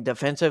scoring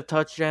defensive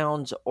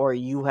touchdowns or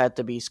you had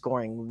to be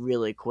scoring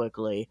really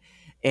quickly.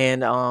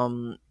 And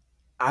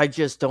I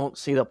just don't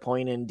see the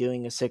point in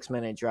doing a 6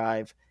 minute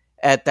drive.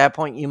 At that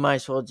point, you might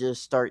as well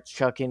just start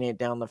chucking it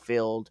down the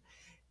field,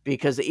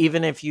 because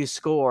even if you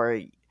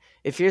score,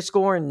 if you're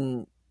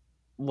scoring,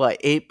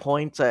 8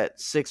 points at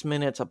 6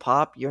 minutes a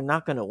pop, you're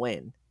not going to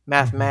win. Mhm.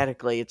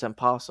 Mathematically, it's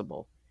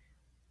impossible,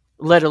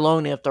 let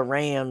alone if the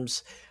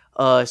Rams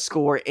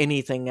score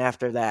anything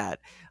after that.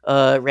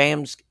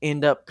 Rams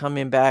end up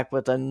coming back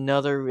with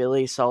another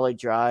really solid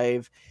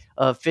drive,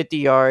 50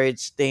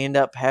 yards. They end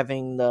up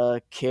having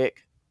the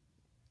kick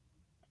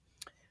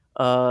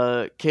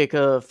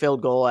a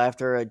field goal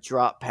after a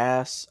drop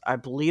pass. I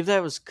believe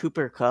that was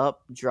Cooper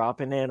Kupp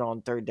dropping it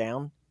on third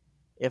down,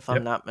 if I'm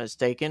Yep. not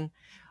mistaken,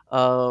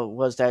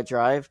 was that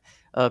drive.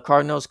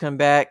 Cardinals come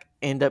back,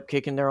 end up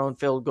kicking their own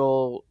field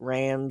goal.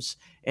 Rams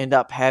end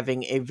up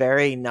having a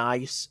very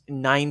nice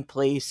 9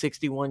 play,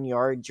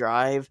 61-yard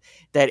drive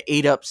that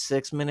ate up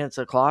 6 minutes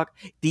of clock.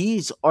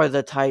 These are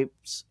the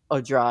types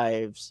of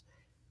drives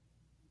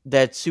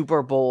that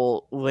Super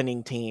Bowl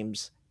winning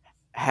teams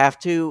have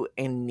to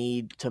and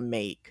need to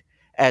make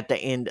at the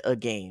end of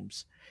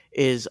games,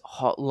 is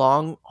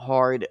long,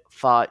 hard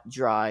fought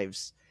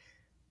drives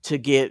to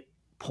get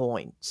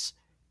points,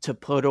 to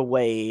put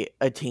away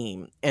a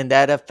team. And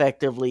that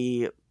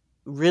effectively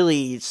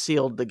really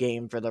sealed the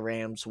game for the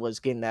Rams, was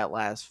getting that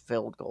last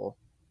field goal.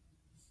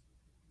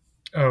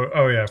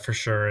 Oh yeah, for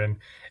sure. And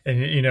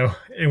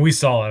and we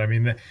saw it. I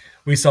mean,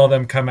 we saw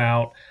them come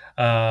out.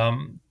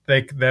 Them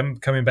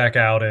coming back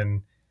out,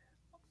 and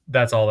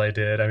that's all they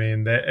did. I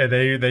mean,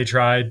 they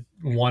tried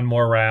one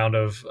more round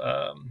of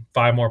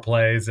 5 more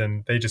plays,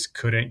 and they just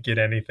couldn't get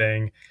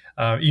anything.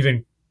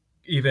 Even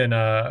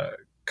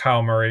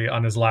Kyle Murray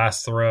on his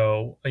last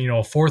throw,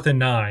 4th and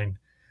 9,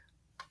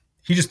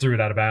 he just threw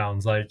it out of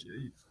bounds. And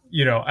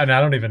I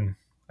don't even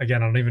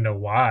know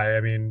why.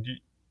 I mean,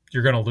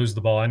 you're going to lose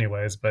the ball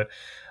anyways. But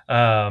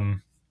yeah,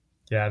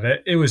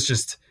 it was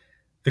just,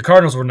 the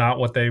Cardinals were not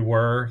what they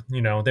were. They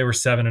were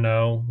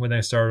 7-0 when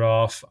they started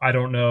off. I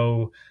don't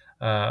know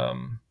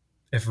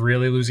if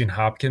really losing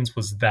Hopkins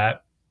was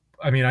that.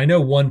 I mean, I know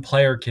one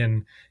player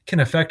can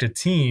affect a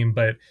team,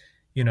 but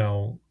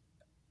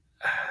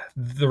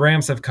the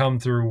Rams have come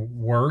through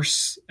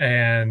worse,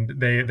 and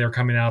they're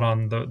coming out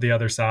on the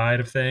other side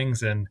of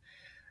things. And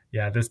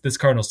yeah, this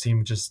Cardinals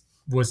team just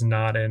was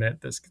not in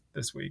it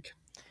this week.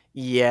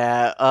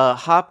 Yeah,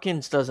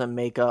 Hopkins doesn't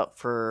make up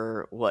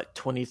for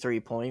 23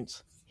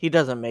 points. He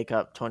doesn't make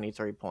up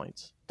 23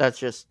 points. That's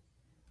just,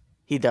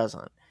 he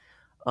doesn't.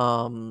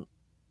 Um,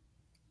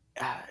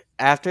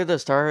 After the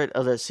start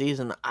of the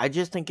season, I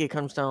just think it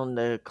comes down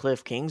to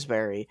Cliff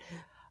Kingsbury.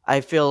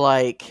 I feel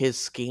like his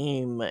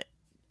scheme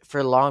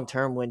for long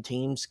term, when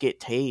teams get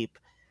tape,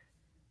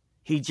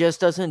 he just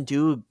doesn't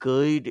do a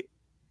good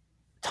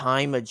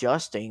time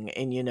adjusting.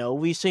 And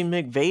we've seen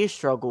McVay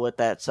struggle with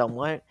that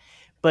somewhat,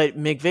 but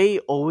McVay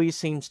always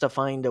seems to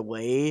find a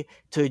way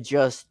to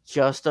just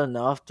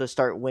enough to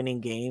start winning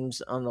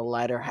games on the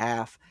latter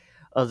half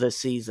of the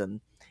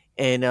season.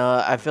 And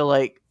I feel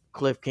like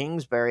Cliff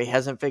Kingsbury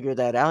hasn't figured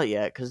that out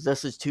yet, because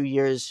this is 2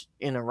 years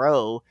in a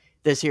row,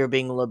 this year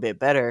being a little bit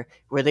better,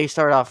 where they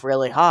start off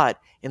really hot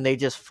and they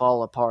just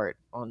fall apart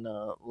on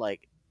the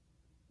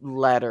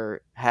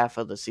latter half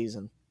of the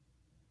season.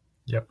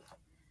 Yep.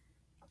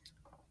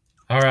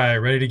 All right,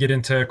 ready to get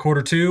into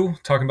quarter two,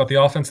 talking about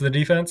the offense and the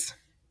defense?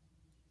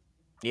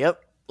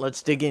 Yep,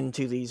 let's dig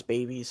into these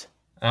babies.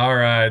 All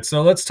right,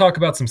 so let's talk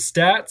about some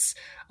stats.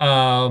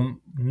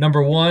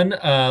 Number one,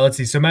 let's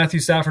see. So Matthew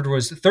Stafford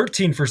was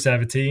 13 for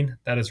 17.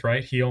 That is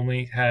right. He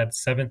only had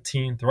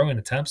 17 throwing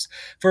attempts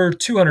for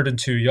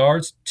 202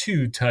 yards,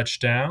 2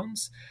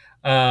 touchdowns.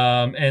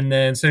 And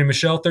then Sonny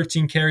Michel,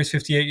 13 carries,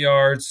 58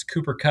 yards.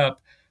 Cooper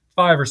Kupp,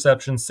 5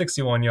 receptions,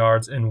 61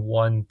 yards, and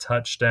 1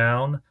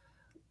 touchdown.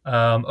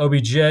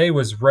 OBJ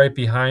was right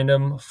behind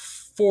him,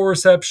 4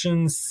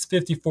 receptions,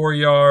 54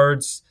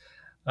 yards,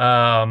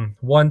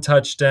 1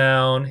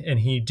 touchdown, and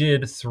he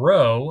did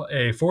throw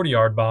a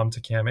 40-yard bomb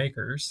to Cam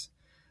Akers.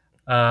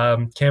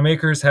 Cam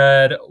Akers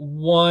had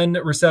 1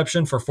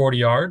 reception for 40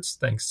 yards,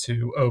 thanks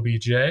to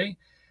OBJ,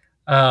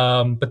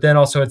 but then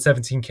also had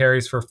 17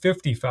 carries for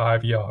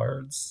 55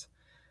 yards.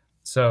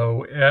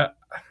 So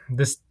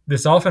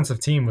this offensive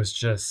team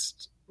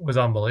was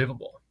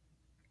unbelievable.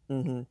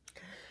 Mm-hmm.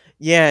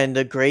 Yeah, and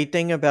the great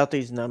thing about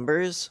these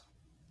numbers,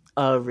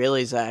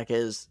 really, Zach,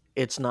 is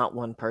it's not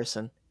one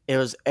person. It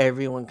was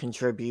everyone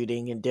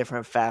contributing in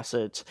different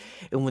facets.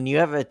 And when you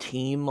have a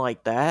team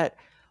like that,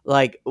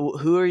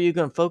 who are you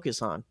going to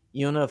focus on?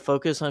 You want to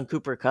focus on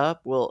Cooper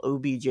Kupp? Well,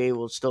 OBJ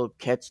will still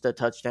catch the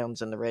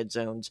touchdowns in the red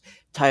zones.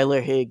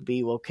 Tyler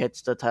Higbee will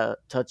catch the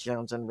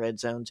touchdowns in red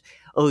zones.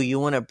 Oh, you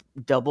want to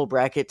double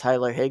bracket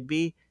Tyler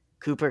Higbee?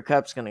 Cooper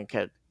Kupp's going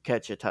to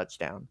catch a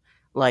touchdown.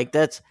 Like,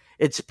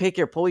 it's pick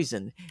your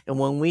poison. And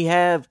when we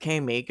have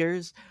Cam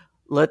Akers,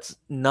 let's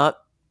not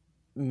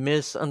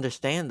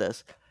misunderstand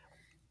this.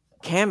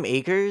 Cam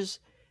Akers,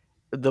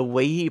 the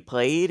way he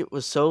played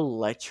was so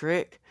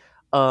electric.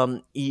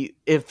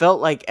 It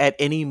felt like at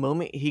any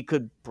moment he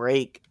could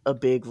break a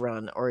big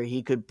run or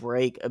he could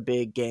break a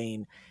big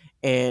gain.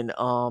 And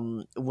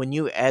when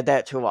you add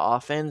that to an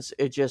offense,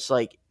 it's just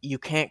like you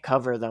can't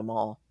cover them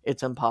all.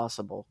 It's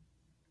impossible.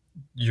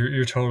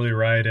 You're totally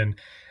right. And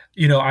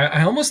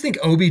I almost think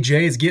OBJ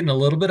is getting a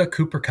little bit of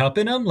Cooper Kupp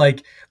in him.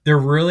 Like they're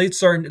really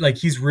starting, like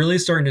he's really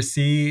starting to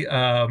see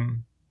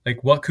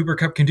like what Cooper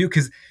Kupp can do.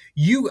 Because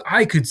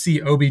I could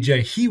see OBJ.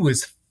 He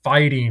was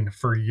fighting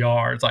for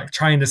yards, like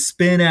trying to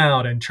spin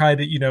out and trying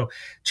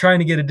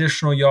to get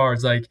additional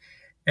yards. Like,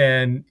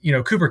 and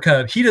Cooper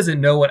Kupp, he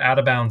doesn't know what out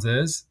of bounds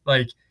is.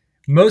 Like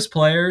most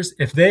players,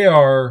 if they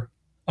are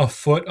a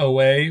foot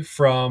away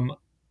from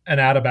an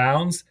out of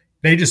bounds,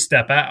 they just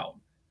step out.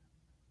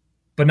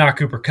 But not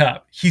Cooper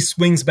Kupp. He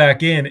swings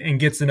back in and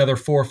gets another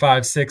 4,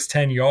 5, 6,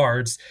 10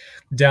 yards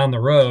down the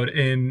road.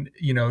 And,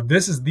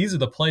 these are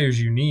the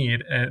players you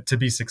need to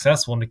be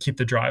successful and to keep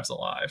the drives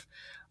alive.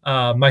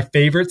 My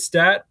favorite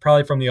stat,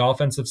 probably from the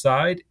offensive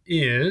side,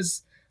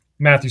 is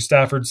Matthew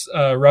Stafford's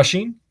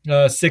rushing.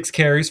 6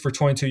 carries for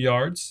 22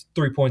 yards,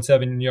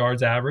 3.7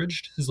 yards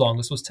averaged. His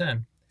longest was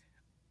 10.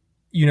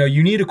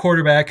 You need a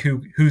quarterback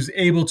who's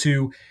able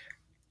to,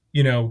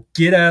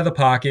 get out of the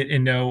pocket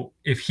and know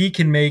if he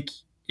can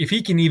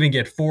even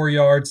get 4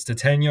 yards to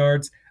 10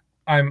 yards,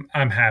 I'm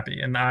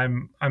happy and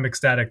I'm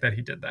ecstatic that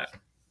he did that.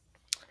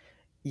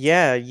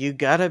 Yeah, you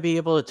gotta be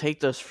able to take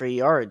those free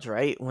yards,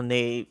 right? When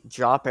they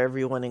drop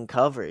everyone in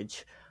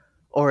coverage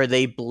or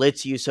they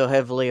blitz you so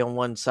heavily on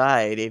one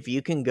side. If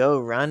you can go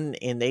run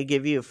and they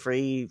give you a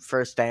free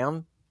first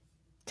down,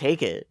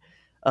 take it.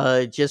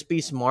 Just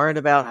be smart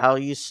about how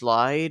you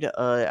slide.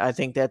 I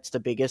think that's the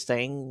biggest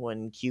thing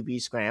when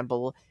QB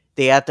scramble.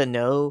 They have to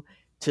know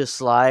to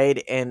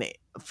slide, and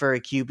for a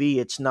QB,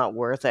 it's not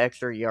worth an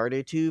extra yard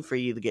or two for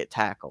you to get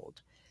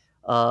tackled.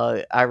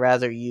 I'd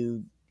rather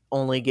you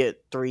only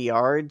get 3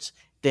 yards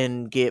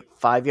than get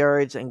 5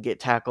 yards and get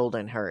tackled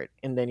and hurt,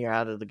 and then you're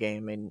out of the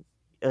game. And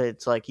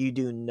it's like you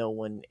do no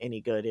one any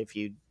good if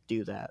you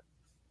do that.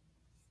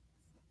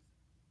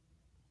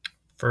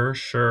 For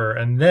sure.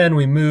 And then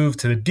we move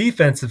to the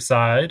defensive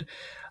side.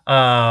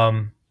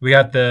 We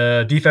got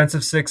the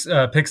defensive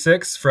pick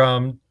six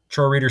from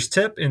Troy Reader's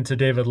tip into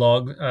David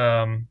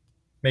Logg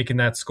making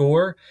that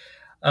score.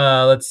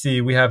 Let's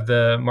see. We have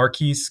the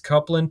Marquise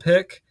Copeland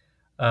pick.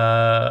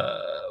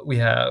 We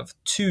have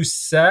 2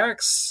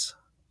 sacks.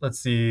 Let's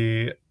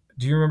see.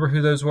 Do you remember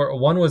who those were?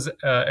 One was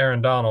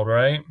Aaron Donald,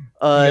 right?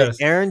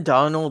 Aaron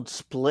Donald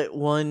split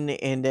one,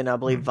 and then I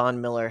believe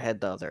Von Miller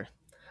had the other.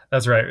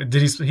 That's right.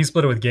 Did he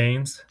split it with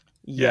Gaines?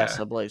 Yes,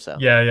 yeah. I believe so.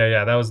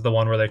 Yeah. That was the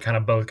one where they kind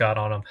of both got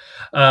on him.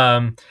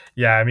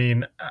 I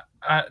mean,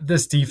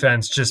 this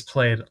defense just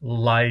played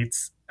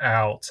lights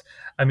out.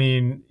 I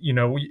mean,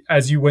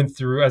 as we went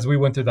through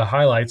the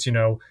highlights,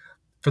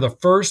 for the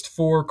first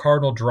 4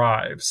 Cardinal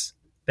drives,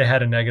 they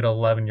had a negative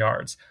 11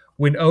 yards.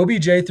 When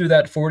OBJ threw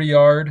that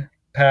 40-yard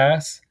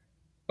pass,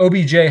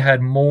 OBJ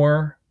had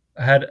more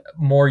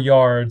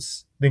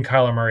yards than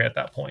Kyler Murray at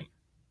that point.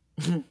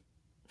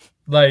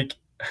 Like,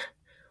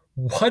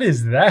 what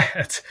is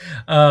that?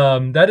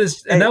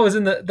 That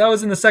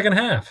was in the second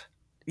half.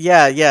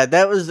 Yeah,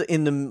 that was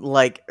in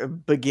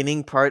the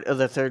beginning part of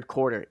the third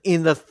quarter.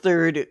 In the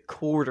third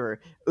quarter,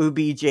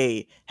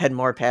 OBJ had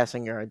more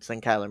passing yards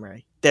than Kyler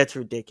Murray. That's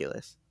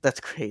ridiculous. That's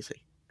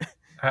crazy.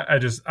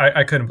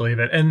 I couldn't believe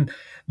it. And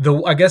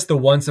I guess the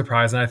one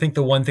surprise, and I think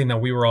the one thing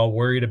that we were all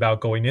worried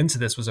about going into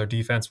this was our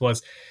defense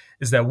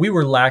is that we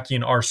were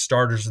lacking our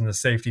starters in the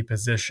safety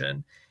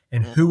position.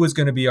 And who was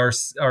going to be our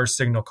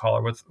signal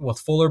caller with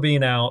Fuller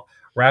being out,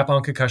 Rapp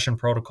on concussion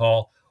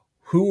protocol?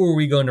 Who were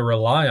we going to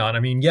rely on?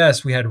 I mean,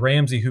 yes, we had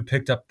Ramsey who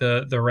picked up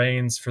the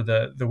reins for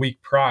the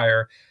week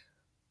prior,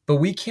 but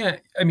we can't.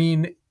 I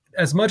mean,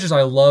 as much as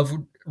I love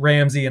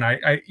Ramsey and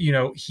I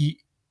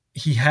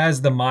he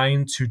has the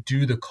mind to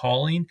do the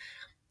calling.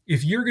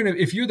 If you're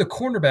the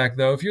cornerback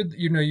though, if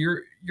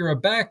you're a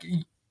back,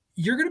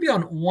 you're going to be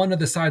on one of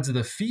the sides of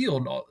the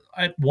field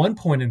at one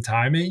point in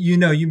time.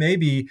 You may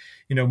be,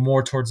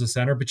 more towards the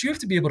center, but you have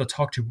to be able to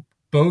talk to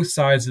both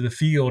sides of the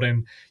field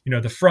and,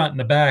 the front and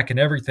the back and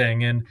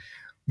everything. And,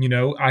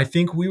 I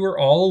think we were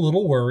all a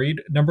little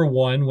worried. Number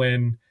one,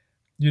 when,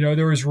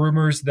 there was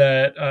rumors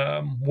that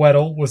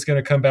Weddle was going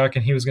to come back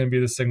and he was going to be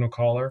the signal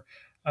caller.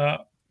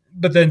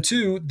 But then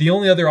 2, the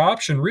only other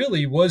option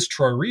really was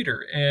Troy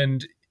Reader.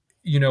 And,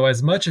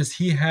 as much as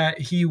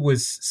he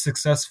was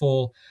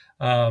successful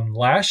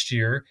last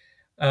year,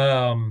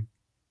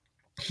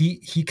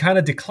 he kind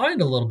of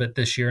declined a little bit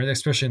this year,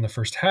 especially in the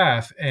first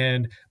half.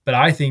 But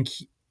I think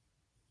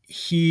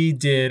he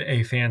did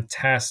a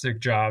fantastic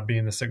job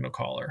being the signal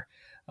caller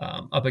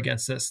up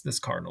against this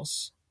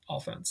Cardinals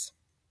offense.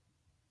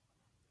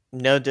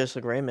 No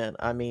disagreement.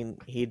 I mean,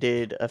 he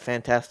did a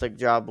fantastic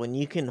job. When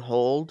you can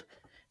hold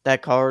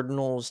that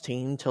Cardinals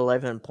team to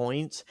 11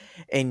 points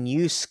and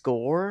you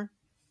score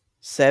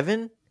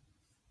 7,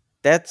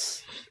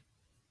 that's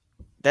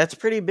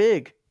pretty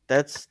big.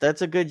 That's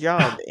a good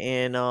job.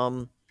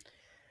 And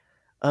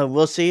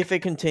we'll see if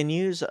it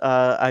continues.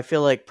 I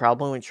feel like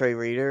problem with Trey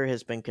Reader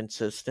has been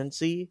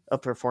consistency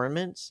of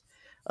performance.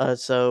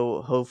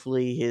 So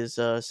hopefully his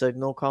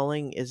signal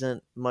calling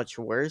isn't much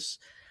worse.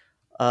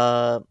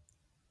 Uh,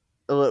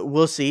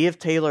 we'll see if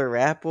Taylor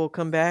Rapp will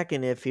come back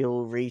and if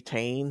he'll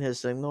retain his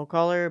signal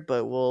caller,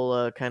 but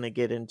we'll kind of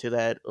get into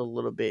that a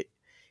little bit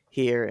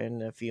here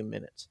in a few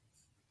minutes.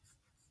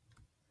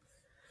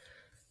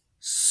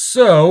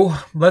 So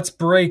let's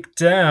break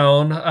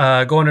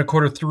down. Going to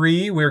quarter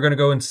 3, we're going to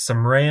go into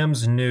some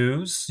Rams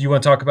news. You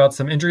want to talk about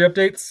some injury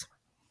updates?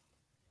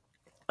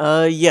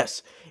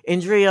 Yes.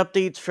 Injury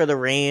updates for the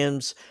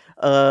Rams.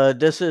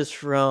 This is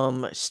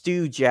from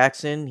Stu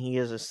Jackson. He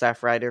is a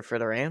staff writer for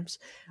the Rams.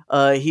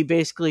 He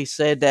basically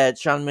said that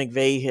Sean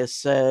McVay has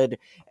said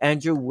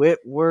Andrew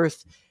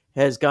Whitworth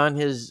has gotten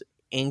his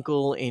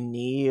ankle and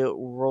knee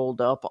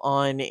rolled up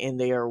on, and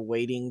they are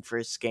waiting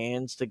for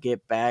scans to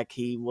get back.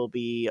 He will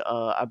be,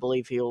 I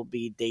believe he'll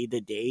be day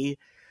to day.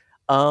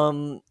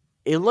 Um,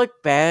 it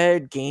looked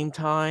bad game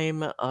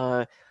time.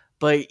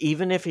 But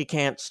even if he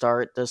can't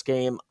start this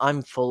game,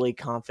 I'm fully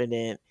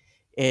confident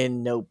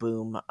in No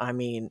Boom. I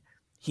mean,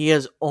 he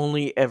has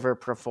only ever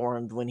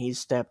performed when he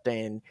stepped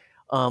in.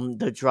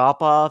 The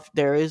drop off,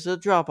 there is a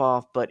drop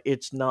off, but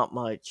it's not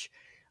much.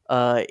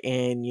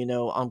 And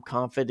I'm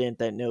confident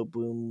that No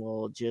Boom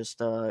will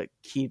just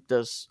keep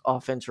this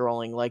offense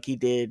rolling like he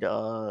did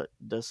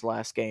this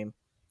last game.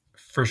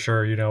 For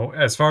sure.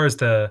 As far as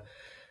the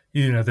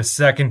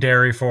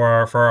secondary for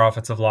our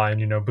offensive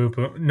line, No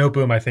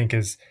Boom I think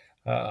is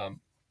right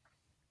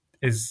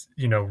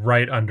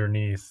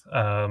underneath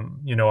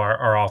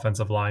our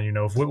offensive line.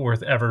 If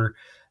Whitworth ever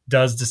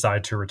does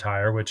decide to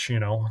retire, which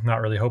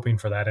not really hoping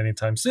for that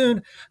anytime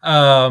soon,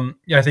 I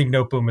think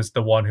No Boom is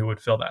the one who would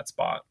fill that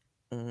spot.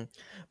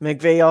 Mm-hmm.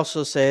 McVay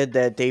also said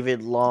that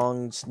David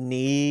Long's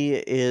knee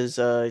is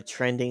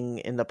trending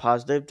in the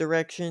positive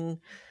direction,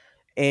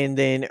 and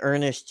then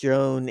Ernest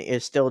Jones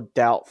is still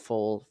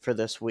doubtful for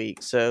this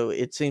week. So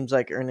it seems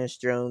like Ernest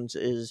Jones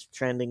is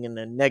trending in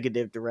the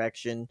negative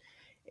direction,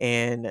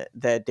 and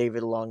that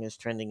David Long is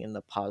trending in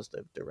the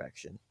positive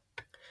direction.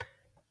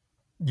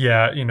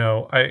 Yeah,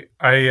 I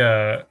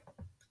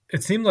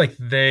it seemed like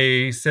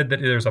they said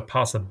that there's a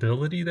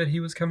possibility that he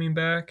was coming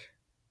back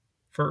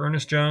for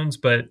Ernest Jones,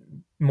 but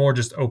more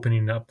just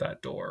opening up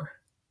that door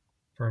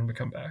for him to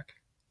come back.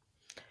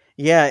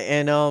 Yeah,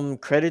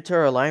 and credit to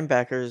our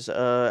linebackers.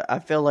 I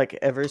feel like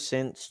ever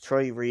since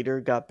Troy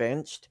Reader got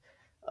benched,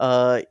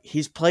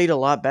 he's played a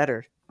lot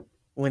better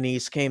when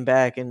he's came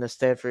back in the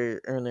stead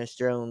for Ernest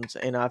Jones.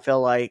 And I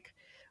feel like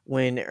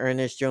when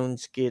Ernest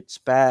Jones gets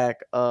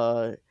back,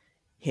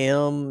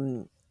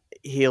 he'll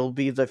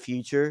be the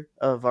future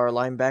of our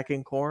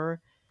linebacking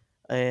core,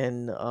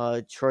 and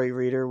Troy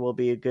Reader will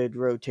be a good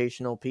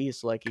rotational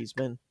piece like he's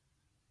been.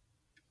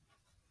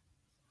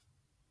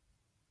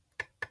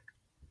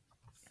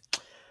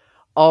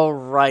 All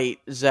right,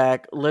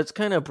 Zach, let's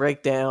kind of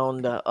break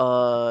down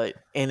the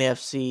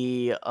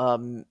NFC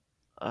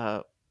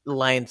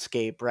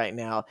landscape right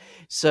now.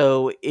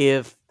 So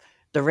if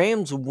the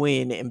Rams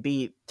win and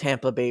beat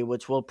Tampa Bay,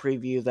 which we'll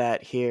preview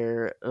that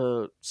here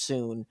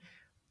soon,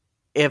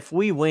 if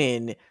we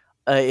win,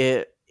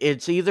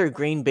 it's either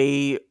Green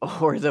Bay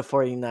or the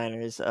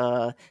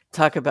 49ers.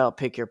 Talk about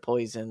pick your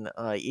poison.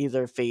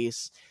 Either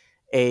face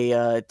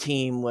a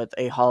team with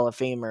a Hall of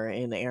Famer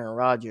in Aaron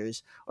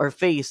Rodgers, or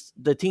face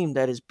the team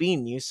that has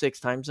beaten you 6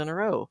 times in a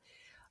row.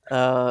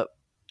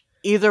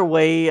 Either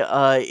way,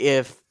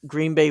 if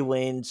Green Bay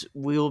wins,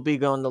 we will be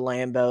going to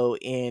Lambeau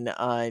in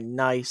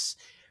nice.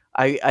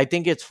 I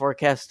think it's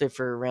forecasted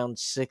for around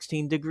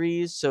 16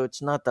 degrees, so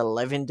it's not the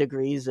 11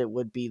 degrees it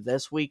would be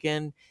this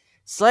weekend.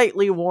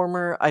 Slightly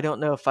warmer. I don't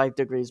know if 5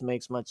 degrees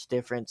makes much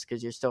difference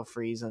because you're still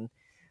freezing.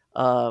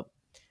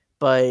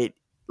 But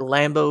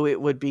Lambeau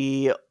it would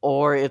be,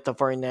 or if the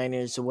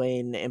 49ers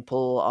win and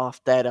pull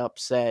off that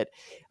upset,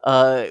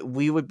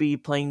 we would be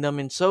playing them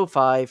in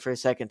SoFi for a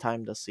second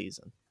time this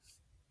season.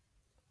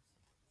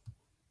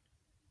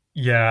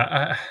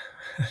 Yeah,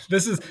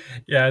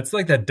 it's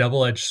like that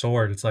double-edged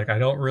sword. It's like I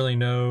don't really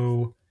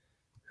know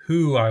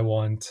who I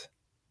want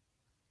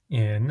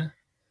in.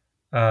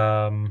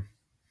 I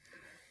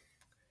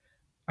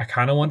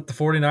kind of want the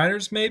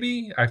 49ers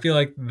maybe. I feel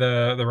like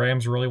the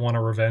Rams really want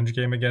a revenge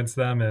game against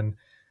them, and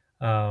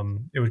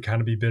it would kind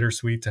of be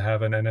bittersweet to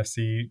have an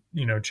NFC,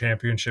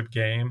 championship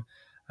game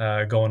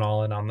going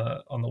all in on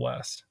the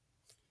West.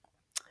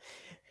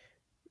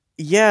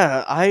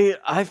 Yeah,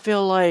 I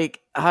feel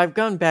like I've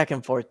gone back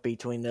and forth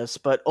between this,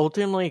 but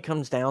ultimately it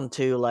comes down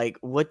to like,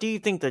 what do you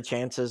think the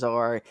chances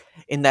are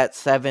in that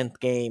 7th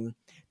game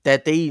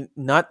that they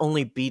not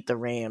only beat the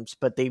Rams,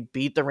 but they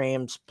beat the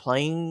Rams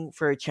playing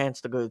for a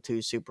chance to go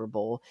to Super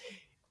Bowl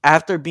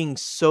after being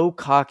so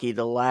cocky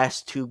the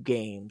last 2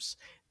 games?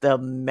 The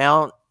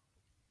amount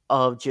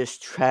of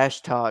just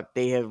trash talk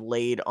they have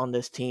laid on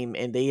this team,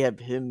 and they have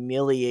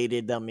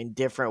humiliated them in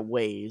different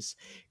ways,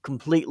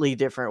 completely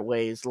different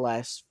ways,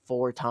 last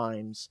 4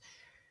 times.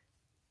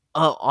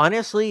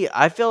 Honestly,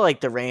 I feel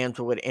like the Rams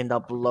would end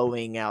up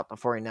blowing out the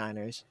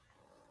 49ers.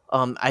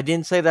 I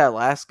didn't say that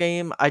last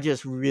game. I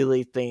just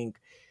really think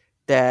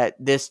that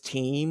this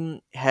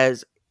team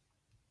has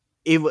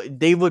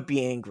they would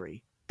be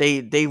angry.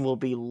 They will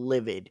be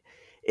livid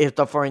if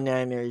the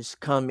 49ers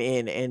come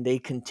in and they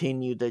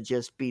continue to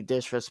just be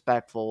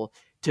disrespectful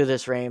to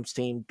this Rams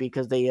team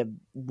because they have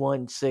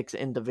won 6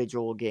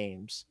 individual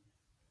games.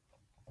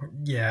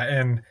 Yeah,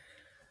 and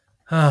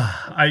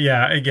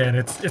again,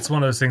 it's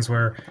one of those things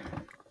where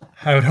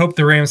I would hope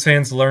the Rams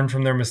fans learn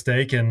from their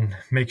mistake and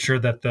make sure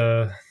that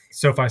the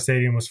SoFi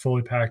Stadium was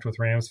fully packed with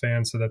Rams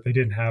fans so that they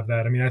didn't have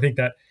that. I mean, I think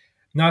that,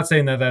 not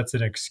saying that that's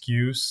an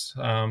excuse,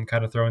 kind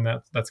of throwing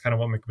that's kind of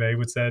what McVay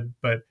would said,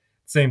 but at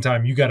the same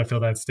time, you got to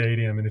fill that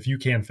stadium, and if you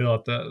can't fill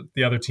it,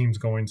 the other team's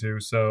going to.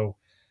 So,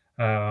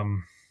 yeah,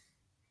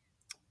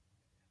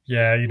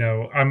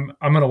 I'm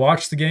going to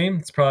watch the game.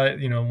 It's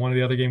probably one of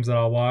the other games that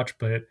I'll watch,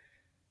 but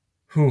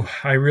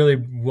I really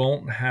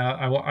won't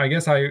have. I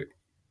guess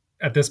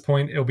at this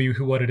point it'll be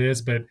what it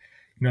is, but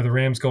the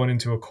Rams going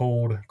into a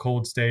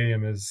cold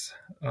stadium is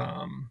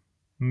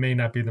may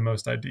not be the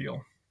most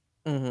ideal.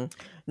 Mm-hmm.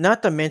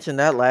 Not to mention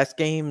that last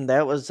game,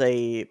 that was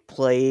a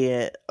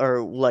play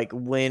or like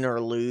win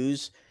or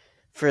lose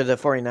for the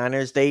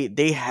 49ers.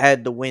 They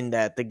had to win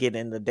that to get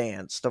in the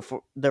dance.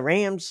 The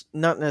Rams,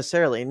 not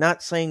necessarily,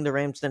 not saying the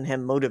Rams didn't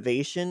have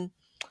motivation.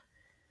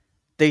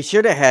 They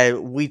should have had,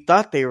 we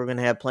thought they were going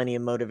to have plenty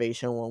of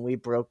motivation when we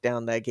broke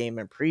down that game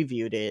and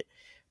previewed it.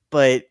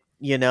 But,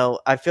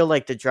 I feel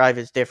like the drive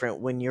is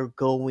different when you're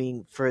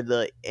going for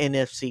the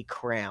NFC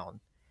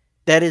crown.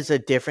 That is a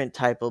different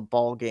type of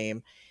ball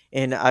game.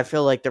 And I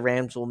feel like the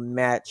Rams will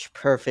match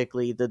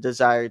perfectly the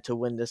desire to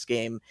win this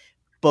game,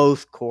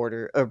 both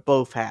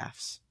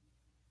halves.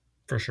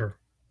 For sure.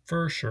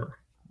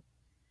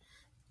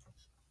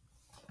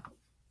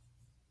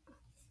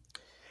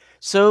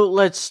 So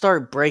let's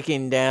start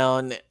breaking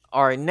down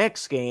our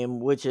next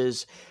game, which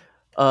is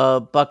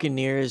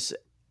Rams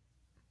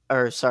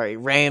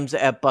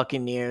at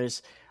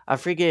Buccaneers. I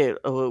forget,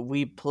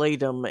 we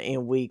played them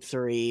in week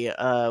 3.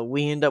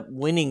 We end up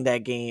winning that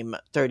game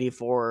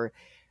 34-24,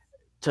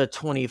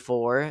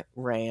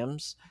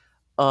 Rams.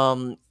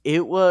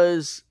 It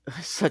was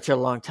such a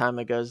long time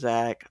ago,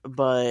 Zach,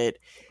 but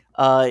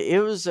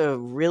it was a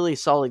really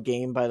solid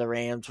game by the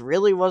Rams.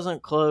 Really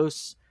wasn't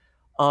close.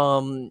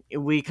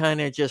 We kind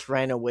of just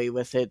ran away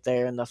with it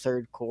there in the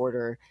third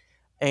quarter.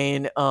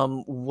 And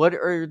what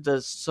are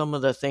some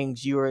of the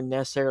things you are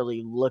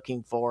necessarily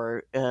looking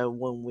for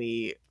when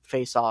we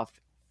face off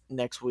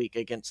next week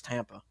against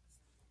Tampa?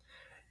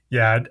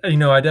 Yeah,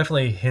 I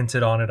definitely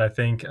hinted on it, I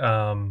think,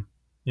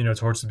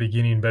 towards the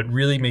beginning, but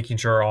really making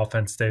sure our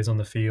offense stays on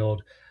the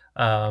field,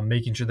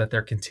 making sure that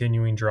they're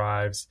continuing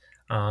drives,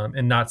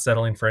 and not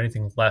settling for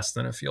anything less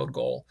than a field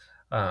goal.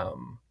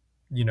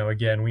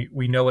 Again,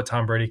 we know what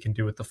Tom Brady can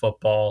do with the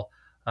football.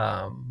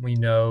 We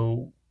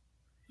know,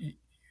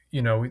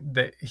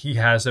 that he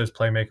has those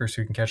playmakers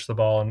who can catch the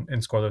ball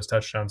and score those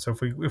touchdowns. So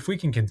if we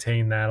can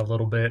contain that a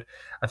little bit,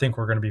 I think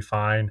we're going to be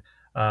fine.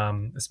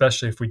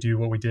 Especially if we do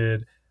what we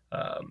did,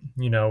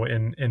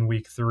 in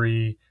week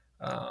 3,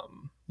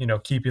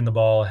 keeping the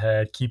ball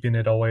ahead, keeping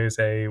it always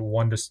a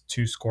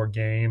 1-2 score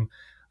game.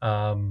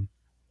 I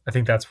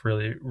think that's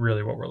really,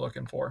 really what we're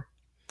looking for.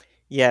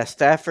 Yeah,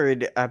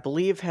 Stafford, I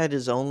believe, had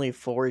his only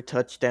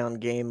 4-touchdown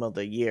game of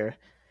the year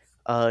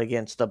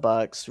against the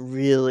Bucs.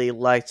 Really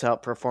lights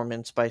out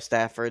performance by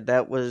Stafford.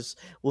 That was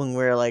when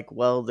we were like,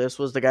 well, this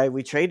was the guy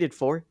we traded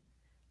for.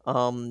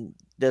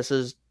 This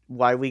is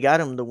why we got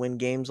him to win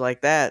games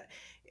like that.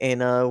 And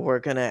we're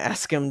going to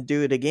ask him to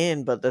do it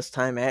again, but this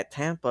time at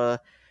Tampa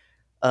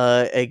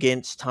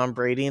against Tom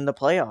Brady in the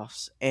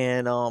playoffs.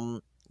 And,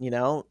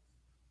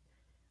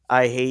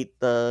 I hate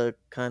the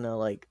kind of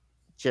like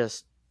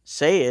just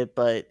say it,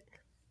 but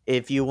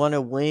if you want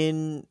to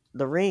win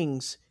the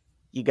rings,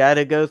 you got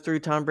to go through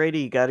Tom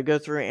Brady, you got to go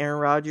through Aaron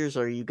Rodgers,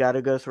 or you got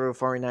to go through a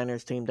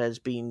 49ers team that has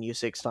beaten you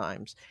 6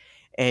 times.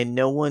 And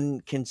no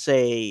one can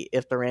say,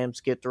 if the Rams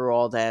get through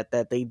all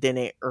that they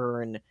didn't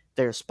earn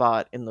their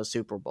spot in the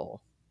Super Bowl.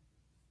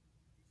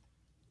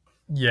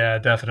 Yeah,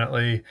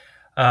 definitely.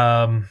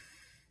 Our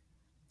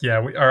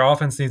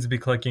offense needs to be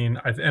clicking,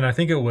 and I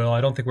think it will. I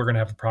don't think we're going to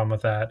have a problem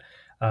with that.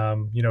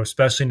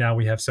 Especially now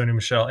we have Sony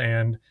Michel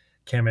and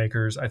Cam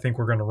Akers. I think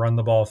we're going to run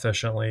the ball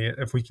efficiently.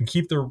 If we can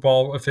keep the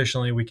ball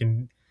efficiently, we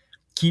can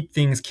keep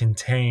things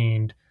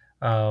contained.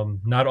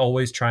 Not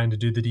always trying to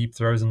do the deep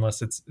throws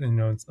unless it's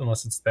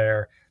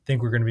there. I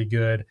think we're going to be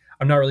good.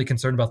 I'm not really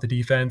concerned about the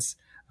defense.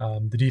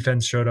 The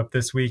defense showed up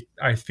this week.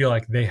 I feel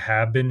like they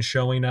have been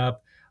showing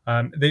up.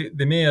 They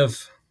may have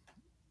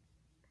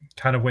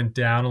kind of went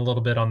down a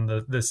little bit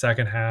on the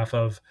second half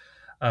of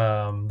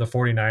the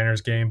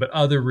 49ers game, but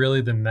other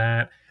really than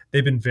that,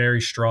 they've been very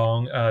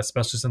strong,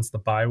 especially since the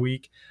bye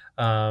week.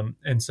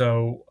 And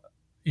so,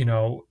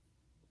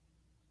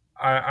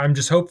 I'm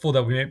just hopeful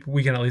that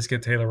we can at least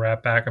get Taylor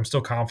Rapp back. I'm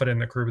still confident in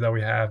the crew that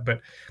we have, but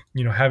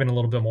having a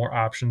little bit more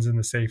options in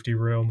the safety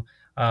room.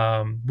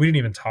 We didn't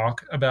even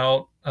talk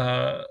about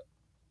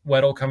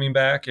Weddle coming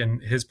back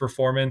and his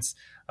performance.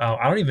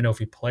 I don't even know if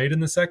he played in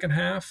the second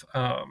half,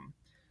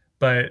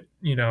 but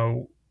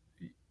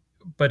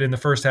but in the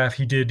first half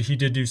he did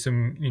do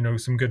some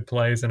good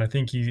plays, and I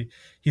think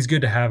he's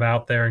good to have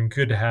out there and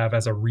good to have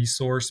as a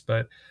resource.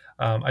 But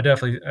I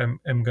definitely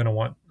am going to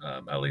want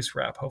at least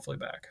Rapp hopefully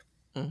back.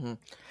 Mm-hmm.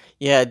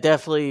 Yeah, it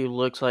definitely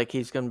looks like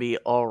he's going to be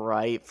all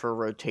right for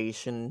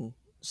rotation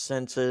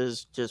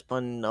senses, just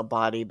putting a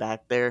body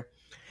back there.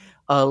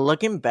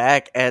 Looking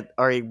back at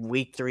our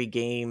week 3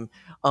 game,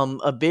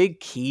 a big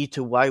key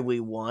to why we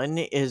won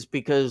is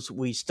because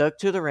we stuck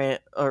to the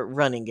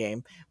running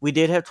game. We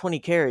did have 20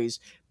 carries,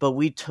 but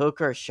we took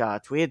our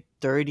shots. We had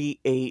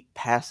 38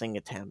 passing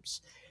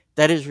attempts.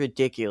 That is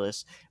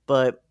ridiculous.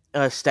 But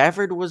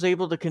Stafford was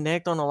able to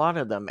connect on a lot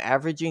of them,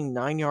 averaging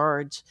 9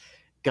 yards.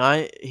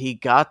 He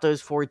got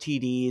those 4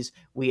 TDs.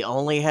 We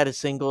only had a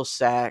single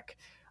sack.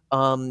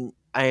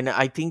 And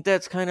I think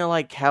that's kind of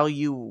like how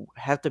you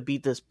have to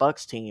beat this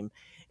Bucks team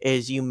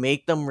is you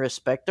make them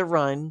respect the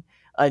run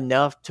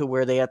enough to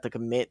where they have to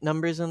commit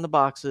numbers in the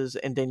boxes,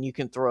 and then you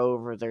can throw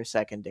over their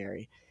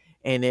secondary.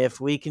 And if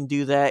we can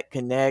do that,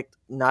 connect,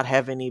 not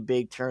have any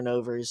big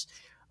turnovers,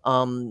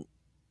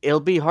 it'll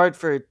be hard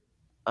for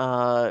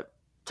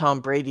Tom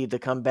Brady to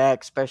come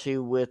back, especially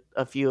with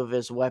a few of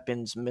his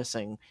weapons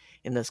missing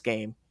in this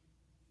game.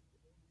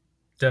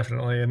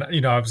 Definitely. And,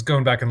 I was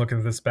going back and looking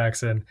at the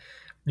specs, and,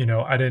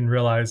 I didn't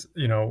realize,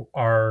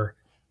 our,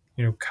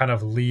 kind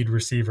of lead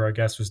receiver, I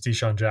guess, was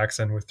Deshaun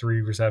Jackson with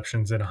 3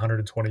 receptions and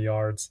 120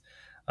 yards.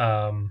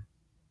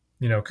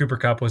 Cooper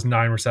Kupp was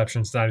 9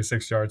 receptions,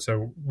 96 yards.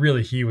 So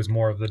really he was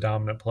more of the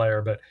dominant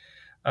player. But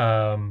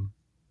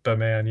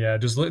man, yeah,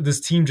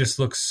 this team just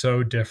looks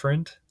so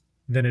different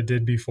than it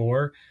did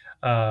before.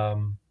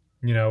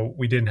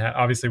 We didn't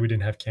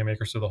have Cam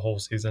Akers for the whole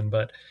season,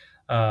 but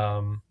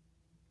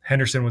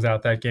Henderson was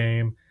out that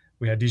game.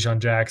 We had Deshaun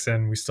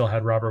Jackson. We still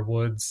had Robert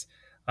Woods.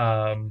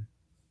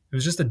 It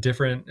was just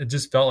it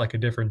just felt like a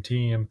different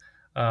team.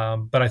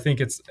 But I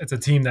think it's a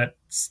team that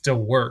still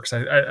works.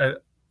 I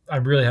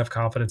really have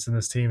confidence in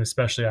this team,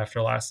 especially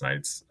after last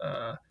night's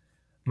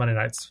Monday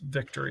night's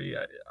victory.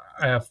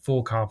 I have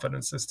full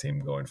confidence in this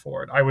team going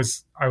forward. I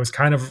was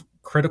kind of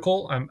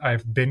critical.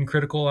 I've been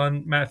critical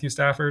on Matthew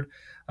Stafford,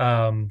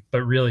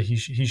 but really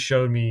he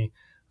showed me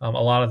a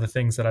lot of the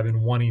things that I've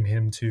been wanting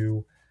him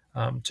to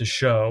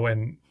show.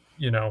 And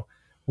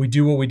we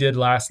do what we did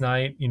last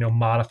night.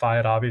 modify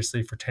it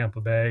obviously for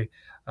Tampa Bay,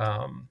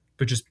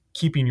 but just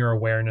keeping your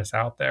awareness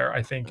out there,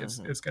 I think is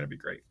going to be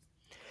great.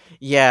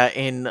 Yeah,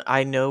 and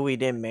I know we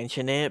didn't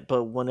mention it,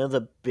 but one of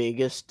the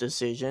biggest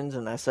decisions,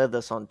 and I said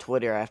this on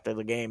Twitter after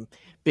the game,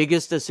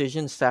 biggest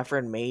decision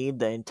Stafford made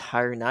the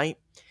entire night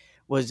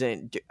was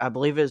I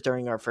believe it was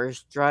during our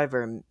first drive,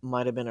 or it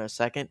might have been our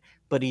second,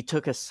 but he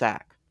took a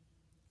sack.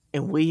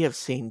 And we have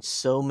seen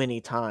so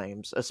many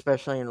times,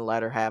 especially in the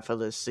latter half of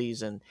this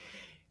season,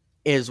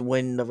 is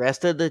when the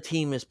rest of the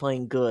team is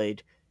playing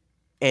good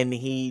and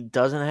he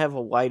doesn't have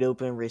a wide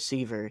open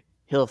receiver,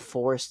 he'll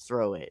force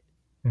throw it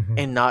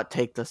and not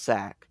take the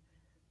sack.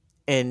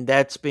 And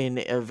that's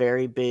been a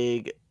very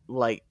big,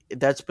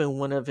 that's been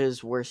one of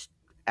his worst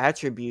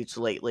attributes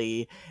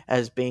lately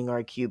as being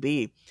our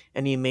QB.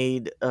 And he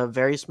made a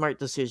very smart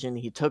decision.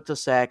 He took the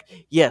sack.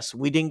 Yes,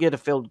 we didn't get a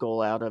field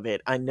goal out of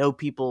it. I know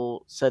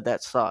people said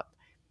that sucked,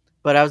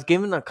 but I was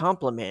giving a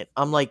compliment.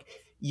 I'm like,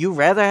 you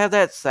rather have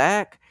that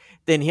sack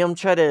than him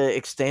try to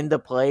extend the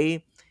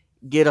play,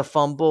 get a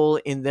fumble,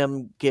 and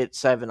them get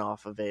 7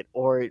 off of it.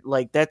 Or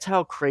that's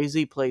how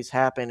crazy plays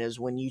happen, is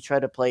when you try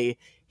to play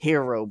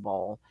hero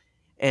ball.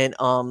 And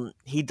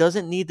he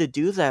doesn't need to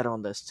do that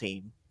on this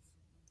team.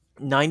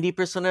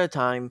 90% of the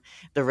time,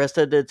 the rest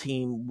of the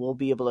team will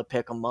be able to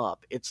pick him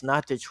up. It's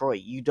not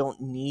Detroit. You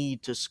don't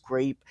need to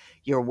scrape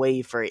your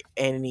way for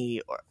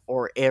any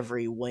or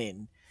every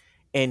win.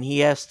 And he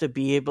has to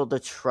be able to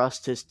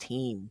trust his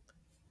team.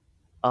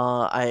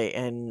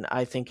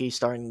 I think he's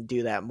starting to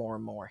do that more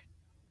and more.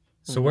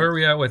 So where are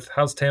we at with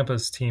how's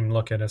Tampa's team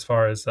looking as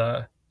far as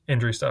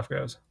injury stuff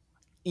goes?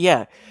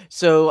 Yeah,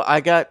 so I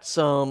got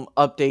some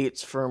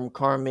updates from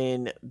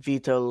Carmen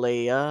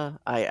Vitolea.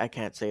 I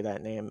can't say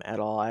that name at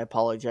all. I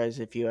apologize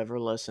if you ever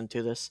listen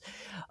to this.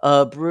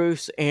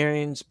 Bruce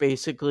Arians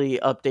basically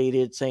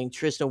updated saying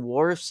Tristan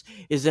Wirfs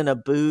is in a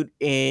boot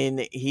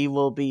and he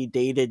will be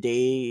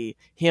day-to-day.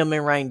 Him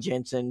and Ryan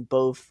Jensen,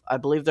 both, I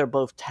believe they're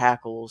both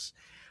tackles,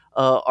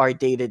 are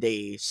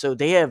day-to-day. So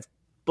they have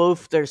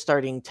both their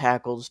starting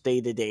tackles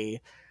day-to-day.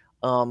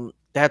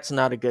 That's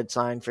not a good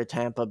sign for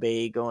Tampa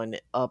Bay going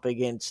up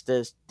against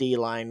this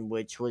D-line,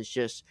 which was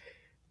just,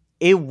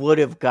 it would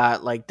have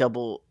got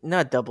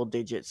not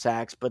double-digit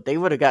sacks, but they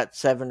would have got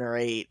 7 or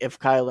 8 if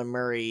Kyler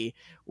Murray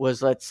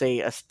was, let's say,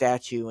 a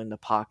statue in the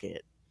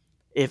pocket.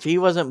 If he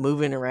wasn't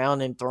moving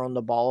around and throwing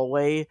the ball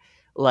away,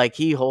 like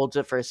he holds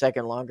it for a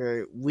second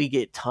longer, we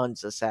get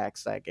tons of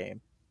sacks that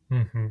game.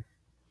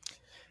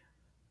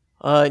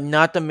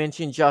 Not to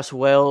mention Josh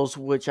Wells,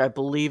 which I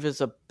believe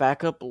is a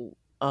backup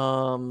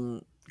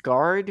um,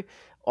 guard,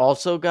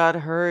 also got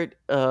hurt,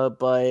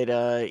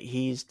 but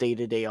he's day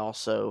to day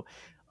also.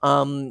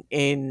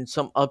 And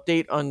some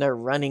update on their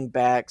running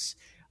backs.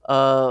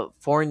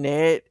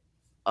 Fournette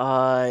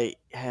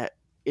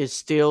is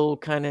still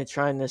kind of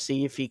trying to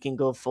see if he can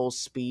go full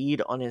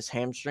speed on his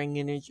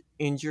hamstring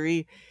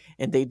injury,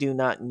 and they do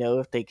not know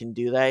if they can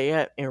do that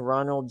yet. And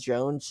Ronald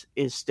Jones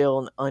is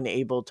still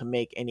unable to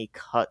make any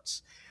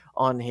cuts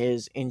on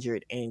his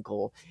injured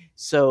ankle.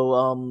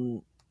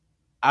 So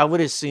I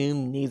would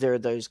assume neither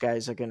of those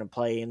guys are going to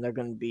play, and they're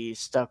going to be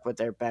stuck with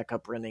their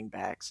backup running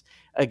backs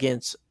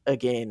against,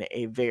 again,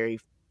 a very,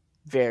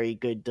 very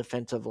good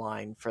defensive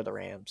line for the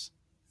Rams.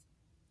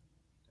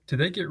 Did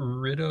they get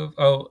rid of?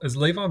 Oh, is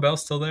Le'Veon Bell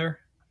still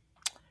there?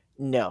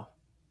 No.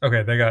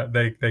 Okay,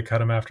 they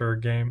cut him after a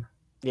game.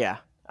 Yeah,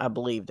 I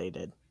believe they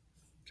did.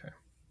 Okay.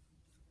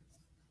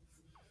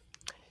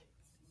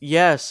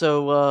 Yeah,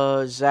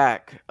 so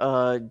Zach,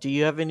 do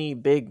you have any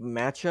big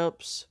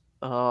matchups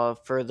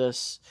for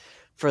this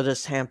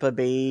Tampa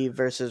Bay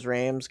versus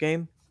Rams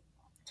game?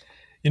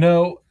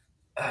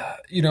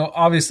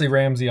 Obviously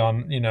Ramsey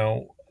on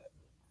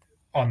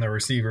the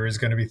receiver is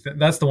going to be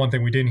that's the one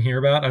thing we didn't hear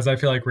about, as I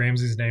feel like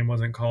Ramsey's name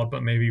wasn't called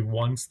but maybe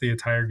once the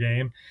entire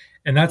game,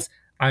 and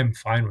I'm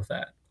fine with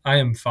that. I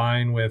am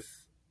fine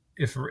with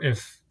if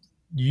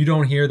you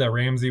don't hear that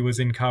Ramsey was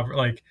in cover,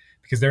 like,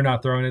 because they're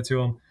not throwing it to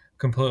him.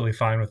 Completely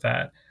fine with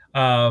that.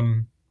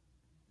 I'm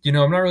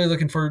not really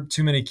looking for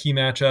too many key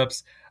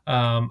matchups.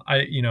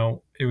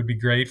 It would be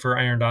great for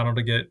Aaron Donald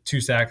to get 2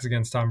 sacks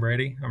against Tom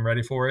Brady. I'm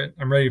ready for it.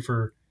 I'm ready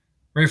for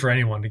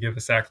anyone to give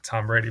a sack to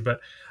Tom Brady, but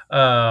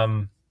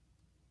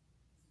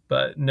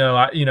no,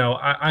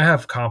 I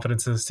have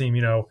confidence in this team.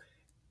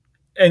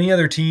 Any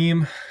other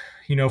team,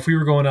 if we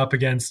were going up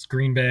against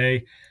Green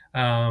Bay,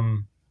 I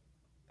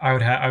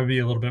would be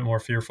a little bit more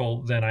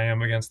fearful than I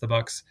am against the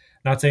Bucs.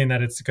 Not saying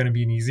that it's going to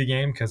be an easy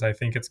game, because I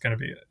think it is going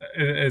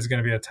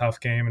to be a tough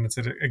game, and it's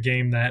a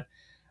game that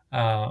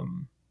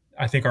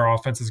I think our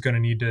offense is going to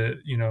need to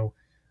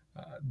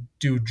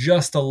do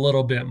just a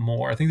little bit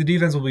more. I think the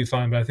defense will be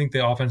fine, but I think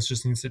the offense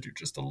just needs to do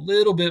just a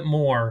little bit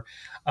more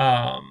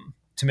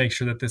to make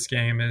sure that this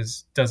game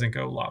doesn't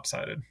go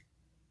lopsided.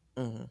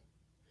 Mm-hmm.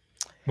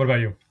 What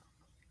about you?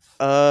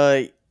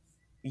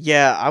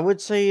 Yeah, I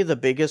would say the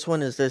biggest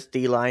one is this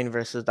D line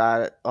versus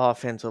that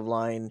offensive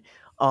line.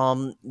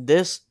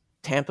 This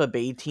Tampa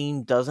Bay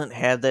team doesn't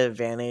have the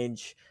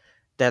advantage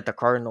that the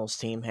Cardinals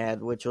team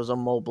had, which was a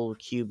mobile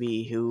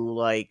QB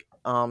who,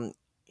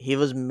 he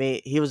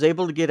was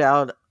able to get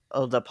out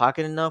of the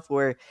pocket enough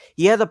where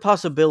he had the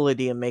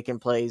possibility of making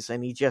plays,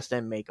 and he just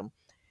didn't make them.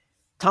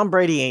 Tom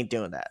Brady ain't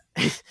doing that.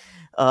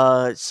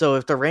 So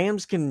if the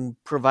Rams can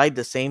provide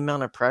the same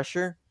amount of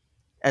pressure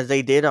as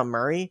they did on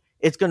Murray,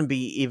 it's going to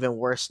be even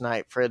worse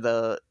night for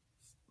the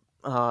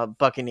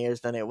Buccaneers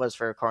than it was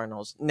for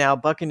Cardinals. Now,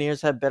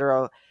 Buccaneers have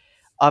better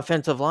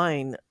offensive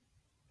line,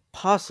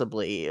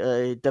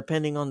 possibly,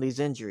 depending on these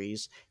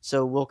injuries.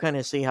 So we'll kind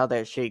of see how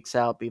that shakes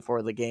out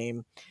before the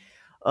game.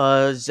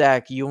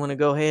 Zach, you want to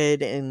go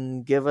ahead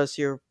and give us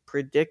your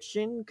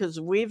prediction?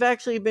 Because we've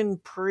actually been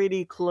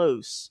pretty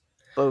close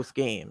both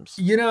games.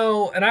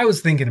 And I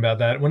was thinking about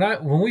that.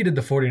 When we did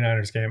the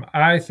 49ers game,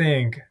 I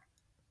think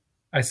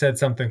I said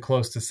something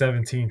close to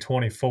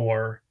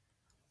 17-24,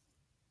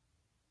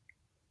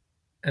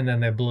 and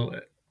then they blew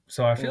it.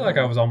 So I feel like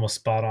I was almost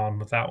spot on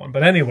with that one.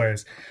 But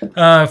anyways,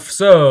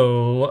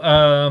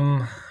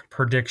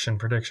 prediction.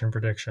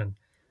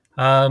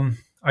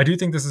 I do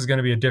think this is going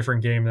to be a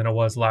different game than it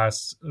was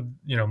last,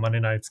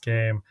 Monday night's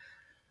game.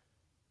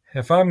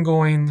 If I'm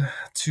going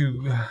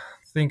to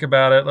think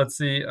about it, let's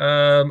see.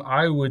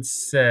 I would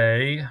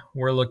say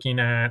we're looking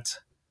at,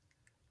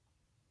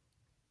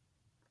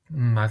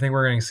 I think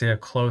we're going to see a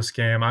close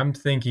game. I'm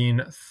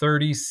thinking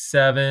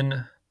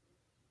 27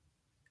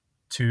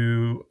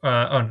 to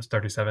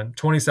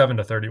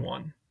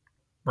 27-31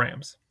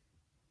 Rams.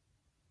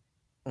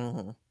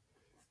 Mm-hmm.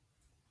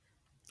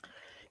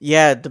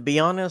 Yeah, to be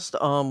honest,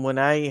 when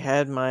I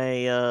had my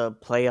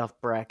playoff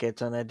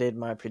brackets and I did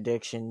my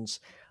predictions,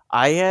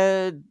 I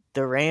had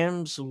the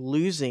Rams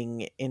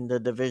losing in the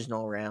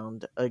divisional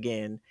round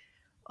again.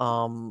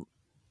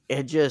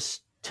 It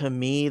just, to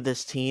me,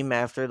 this team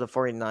after the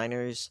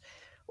 49ers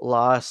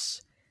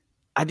loss,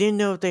 I didn't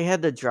know if they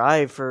had the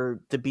drive to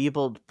be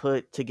able to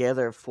put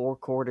together 4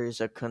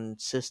 quarters of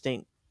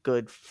consistent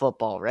good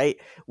football, right?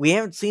 We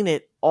haven't seen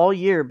it all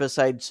year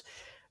besides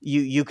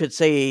you could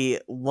say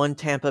one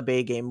Tampa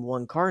Bay game,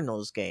 one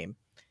Cardinals game.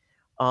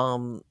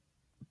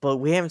 But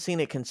we haven't seen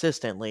it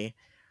consistently.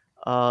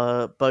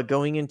 But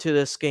going into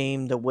this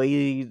game, the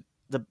way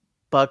the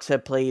Bucs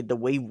have played, the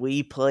way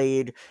we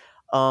played,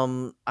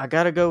 I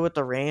got to go with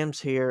the Rams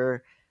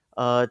here,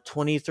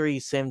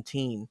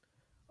 23-17.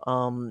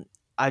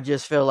 I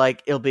just feel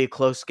like it'll be a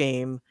close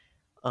game.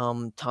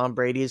 Tom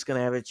Brady is going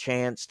to have a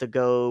chance to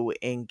go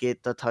and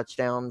get the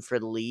touchdown for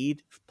the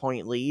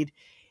point lead,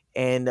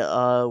 and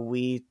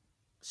we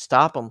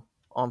stop them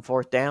on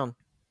 4th down.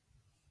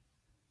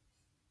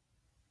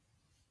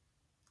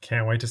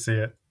 Can't wait to see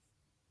it.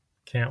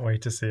 Can't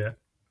wait to see it.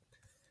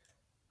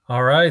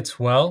 All right.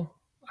 Well,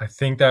 I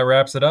think that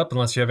wraps it up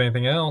unless you have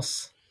anything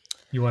else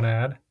you want to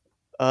add.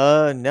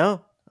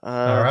 No.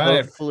 All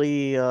right.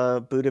 Hopefully,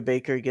 Buda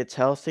Baker gets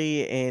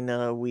healthy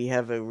and we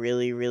have a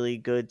really, really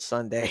good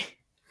Sunday.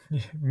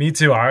 Me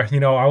too. I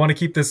want to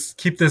keep this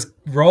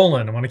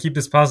rolling. I want to keep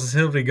this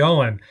positivity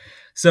going.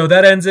 So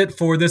that ends it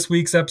for this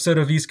week's episode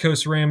of East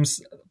Coast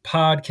Rams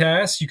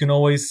podcast. You can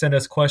always send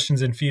us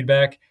questions and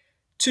feedback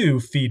to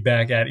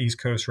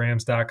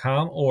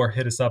feedback@eastcoastrams.com or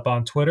hit us up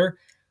on Twitter.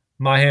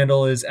 My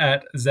handle is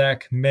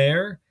 @Zac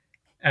Mayer.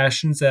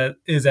 Ashton's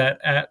is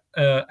at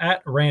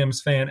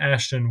Rams fan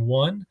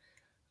Ashton1.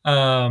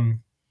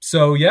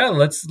 So yeah,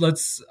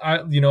 let's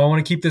I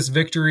want to keep this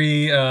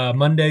victory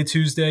Monday,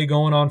 Tuesday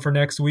going on for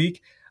next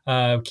week.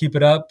 Keep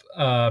it up,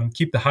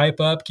 keep the hype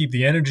up, keep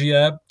the energy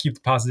up, keep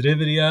the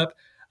positivity up.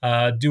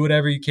 Do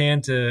whatever you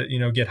can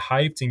to get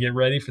hyped and get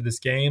ready for this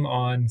game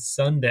on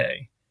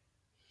Sunday.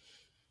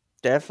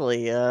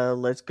 Definitely.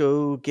 Let's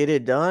go get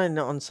it done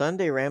on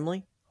Sunday,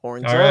 Ramley.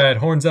 Horns up. All right,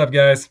 horns up,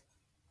 guys.